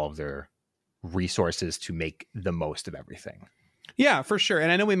with all of their resources to make the most of everything. Yeah, for sure.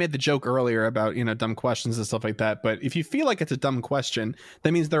 And I know we made the joke earlier about, dumb questions and stuff like that, but if you feel like it's a dumb question,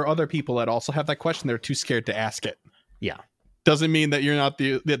 that means there are other people that also have that question. They're too scared to ask it. Yeah. Doesn't mean that you're not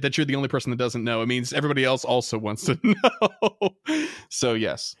that you're the only person that doesn't know. It means everybody else also wants to know. So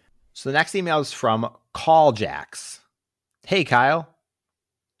yes. So the next email is from Calljax. Hey, Kyle.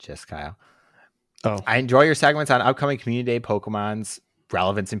 Just Kyle. Oh. I enjoy your segments on upcoming Community Day Pokemon's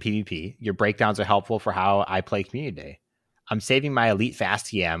relevance in PvP. Your breakdowns are helpful for how I play Community Day. I'm saving my Elite Fast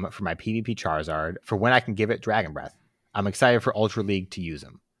TM for my PvP Charizard for when I can give it Dragon Breath. I'm excited for Ultra League to use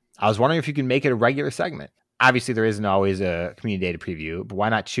them. I was wondering if you can make it a regular segment. Obviously, there isn't always a Community Day to preview, but why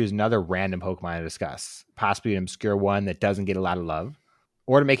not choose another random Pokemon to discuss? Possibly an obscure one that doesn't get a lot of love.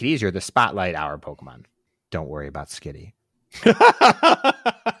 Or to make it easier, the Spotlight Hour Pokemon. Don't worry about Skitty.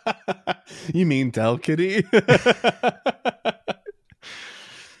 You mean Delkitty?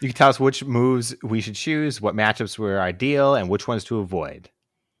 You can tell us which moves we should choose, what matchups were ideal, and which ones to avoid.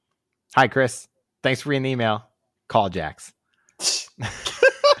 Hi, Chris. Thanks for reading the email. Call Jax.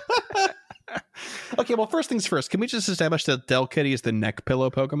 Okay, well, first things first. Can we just establish that Delkitty is the neck pillow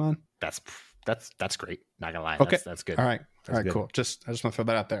Pokemon? That's great. Not gonna lie. Okay, that's good. All right, good. Cool. I just want to throw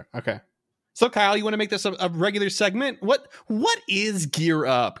that out there. Okay. So Kyle, you want to make this a regular segment? What is Gear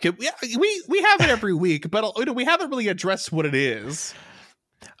Up? We have it every week, but we haven't really addressed what it is.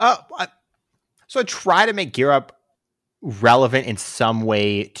 So I try to make Gear Up relevant in some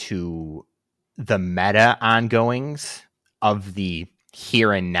way to the meta ongoings of the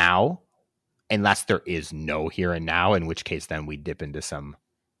here and now, unless there is no here and now, in which case then we dip into some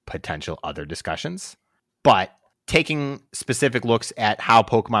potential other discussions. But taking specific looks at how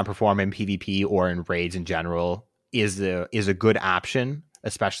Pokemon perform in PvP or in raids in general is a good option,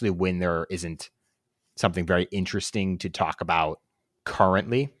 especially when there isn't something very interesting to talk about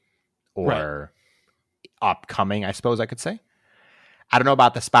currently or upcoming, I suppose I could say. I don't know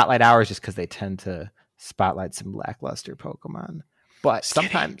about the spotlight hours just because they tend to spotlight some lackluster Pokemon. But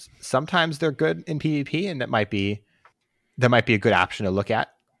sometimes they're good in PvP, and that might be a good option to look at.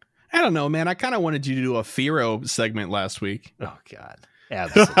 I don't know, man. I kind of wanted you to do a Fearow segment last week. Oh, God.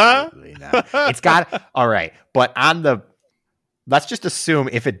 Absolutely not. It's got... All right. But let's just assume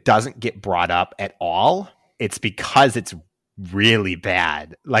if it doesn't get brought up at all, it's because it's really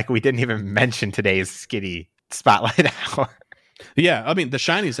bad. Like, we didn't even mention today's Skitty Spotlight Hour. Yeah. I mean, the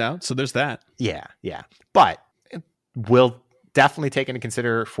Shiny's out, so there's that. Yeah. But we'll definitely take into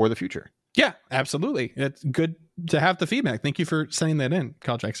consider for the future. Yeah, absolutely. It's good to have the feedback. Thank you for sending that in,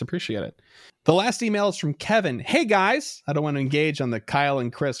 Caljax. Appreciate it. The last email is from Kevin. Hey, guys. I don't want to engage on the Kyle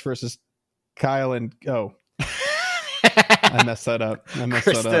and Chris versus Kyle and... Oh. I messed that up.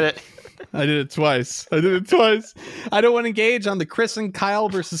 Chris did it. I did it twice. I don't want to engage on the Chris and Kyle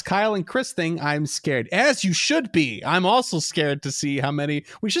versus Kyle and Chris thing. I'm scared. As you should be. I'm also scared to see how many...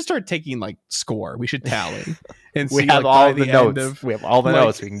 We should start taking, score. We should tally. And we have all the notes. We have all the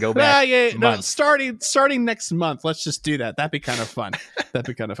notes. We can go back. Starting next month. Let's just do that. That'd be kind of fun.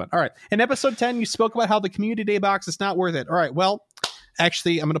 All right. In episode 10, you spoke about how the Community Day box is not worth it. All right. Well,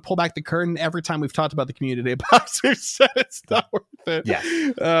 actually, I'm going to pull back the curtain. Every time we've talked about the Community Day box, we've said it's not worth it.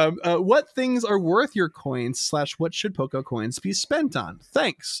 Yeah. What things are worth your coins / what should Poke coins be spent on?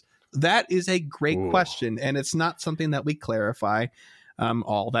 Thanks. That is a great question. And it's not something that we clarify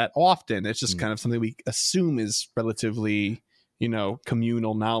all that often. It's just kind of something we assume is relatively,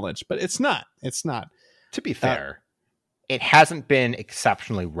 communal knowledge, but it's not. To be fair, it hasn't been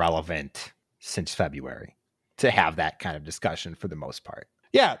exceptionally relevant since February to have that kind of discussion for the most part.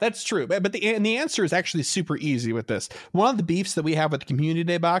 Yeah, that's true. But the answer is actually super easy with this. One of the beefs that we have with the Community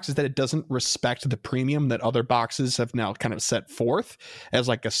Day box is that it doesn't respect the premium that other boxes have now kind of set forth as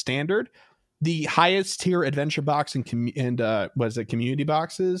like a standard. The highest tier adventure box and community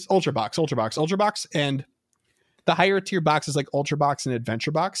boxes, Ultra Box, and the higher tier boxes like Ultra Box and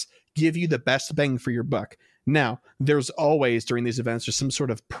Adventure Box give you the best bang for your buck. Now, there's always during these events, there's some sort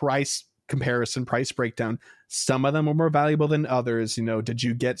of price comparison, price breakdown. Some of them are more valuable than others. Did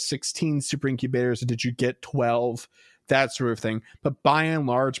you get 16 super incubators or did you get 12? That sort of thing. But by and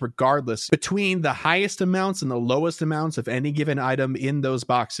large, regardless, between the highest amounts and the lowest amounts of any given item in those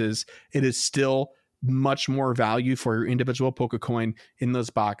boxes, it is still much more value for your individual Pokecoin in those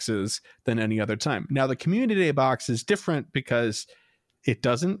boxes than any other time. Now, the Community Day box is different because it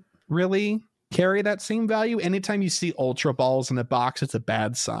doesn't really carry that same value. Anytime you see Ultra Balls in a box, it's a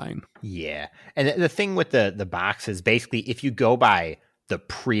bad sign. Yeah. And the thing with the box is basically if you go by the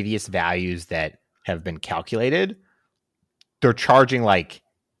previous values that have been calculated, they're charging like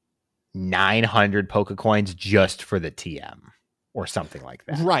 900 Pokecoins just for the TM or something like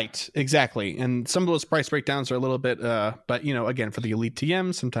that. Right, exactly. And some of those price breakdowns are a little bit, but again, for the elite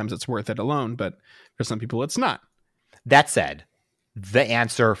TM, sometimes it's worth it alone, but for some people it's not. That said, the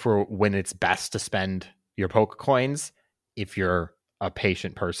answer for when it's best to spend your Pokecoins, if you're a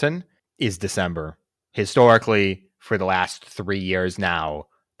patient person, is December. Historically, for the last 3 years now,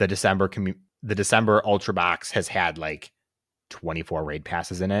 the December Ultra Box has had like 24 raid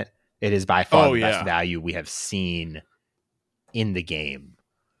passes in it. It is by far the best value we have seen in the game.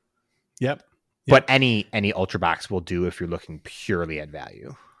 Yep. But any Ultra Box will do if you're looking purely at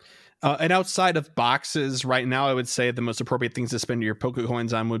value. And outside of boxes right now, I would say the most appropriate things to spend your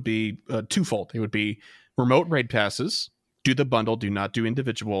Pokecoins on would be twofold. It would be remote raid passes. Do the bundle. Do not do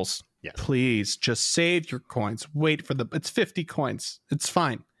individuals. Yes. Please just save your coins. Wait for it's 50 coins. It's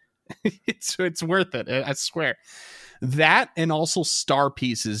fine. it's worth it. I swear. That and also star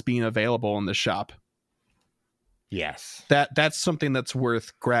pieces being available in the shop. Yes. That's something that's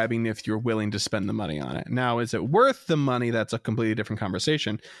worth grabbing if you're willing to spend the money on it. Now, is it worth the money? That's a completely different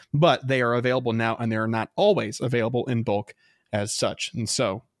conversation. But they are available now, and they are not always available in bulk as such. And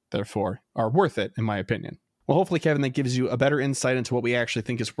so therefore are worth it, in my opinion. Well, hopefully, Kevin, that gives you a better insight into what we actually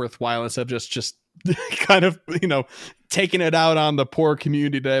think is worthwhile instead of just kind of, taking it out on the poor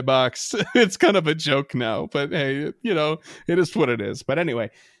community day box. It's kind of a joke now, but hey, it is what it is. But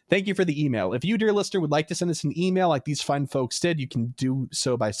anyway, thank you for the email. If you, dear listener, would like to send us an email like these fine folks did, you can do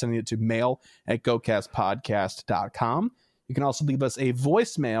so by sending it to mail@gocastpodcast.com. You can also leave us a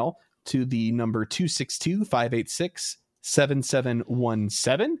voicemail to the number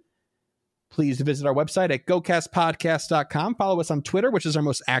 262-586-7717. Please visit our website at gocastpodcast.com. Follow us on Twitter, which is our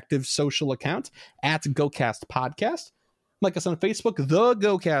most active social account, @GoCastPodcast. Like us on Facebook, The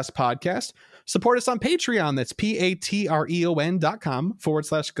GoCast Podcast. Support us on Patreon. That's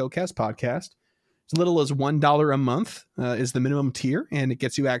patreon.com/GoCastPodcast. As little as $1 a month is the minimum tier, and it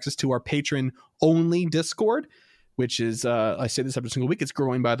gets you access to our patron-only Discord, which is, I say this every single week, it's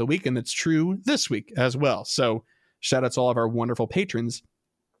growing by the week, and it's true this week as well. So shout out to all of our wonderful patrons,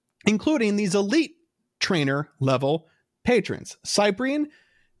 including these elite trainer level patrons: Cyprian,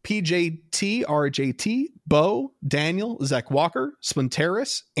 PJT, RJT, Bo, Daniel, Zach Walker,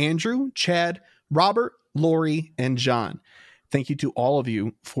 Splinteris, Andrew, Chad, Robert, Lori, and John. Thank you to all of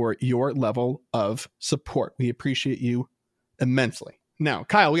you for your level of support. We appreciate you immensely. Now,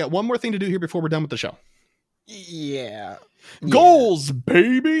 Kyle, we got one more thing to do here before we're done with the show. Yeah. Goals,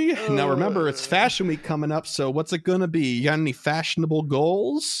 baby. Now remember, it's Fashion Week coming up, so what's it gonna be? You got any fashionable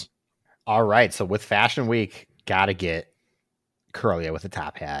goals? All right, so with Fashion Week, gotta get Curlia with a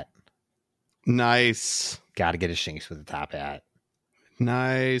top hat. Nice. Gotta get a Shinx with a top hat.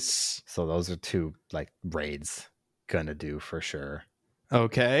 Nice. So those are two raids gonna do for sure.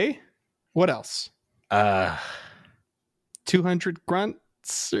 Okay. What else? 200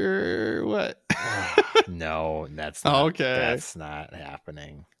 grunts or what? No, that's not. Okay. That's not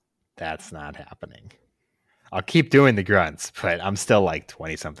happening. That's not happening. I'll keep doing the grunts, but I'm still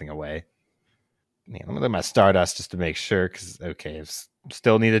 20 something away. Let me look at my Stardust just to make sure, because I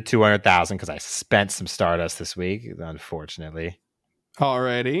still needed 200,000 because I spent some Stardust this week, unfortunately.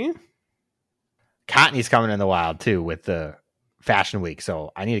 Alrighty. Cottony's coming in the wild too with the Fashion Week,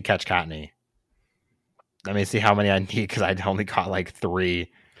 so I need to catch Cottony. Let me see how many I need, because I only caught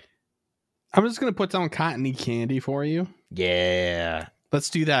 3. I'm just gonna put down Cottony candy for you. Yeah. Let's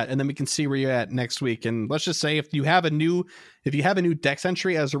do that, and then we can see where you're at next week. And let's just say if you have a new Dex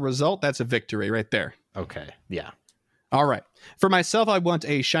entry as a result, that's a victory right there. Okay. Yeah. All right. For myself, I want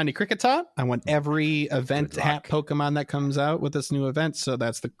a shiny Kricketot. I want every event hat Pokemon that comes out with this new event. So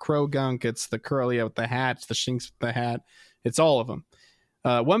that's the Krogunk, it's the Curlia with the hat, it's the Shinx with the hat. It's all of them.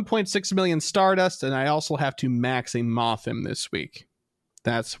 1.6 million Stardust, and I also have to max a Mothim this week.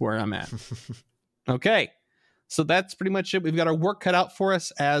 That's where I'm at. Okay. So that's pretty much it. We've got our work cut out for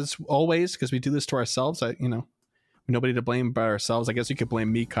us as always, because we do this to ourselves. Nobody to blame but ourselves. I guess you could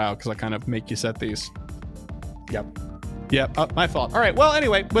blame me, Kyle, because I kind of make you set these. Yep. My fault. All right. Well,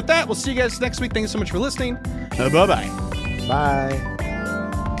 anyway, with that, we'll see you guys next week. Thanks so much for listening. Bye-bye. Bye.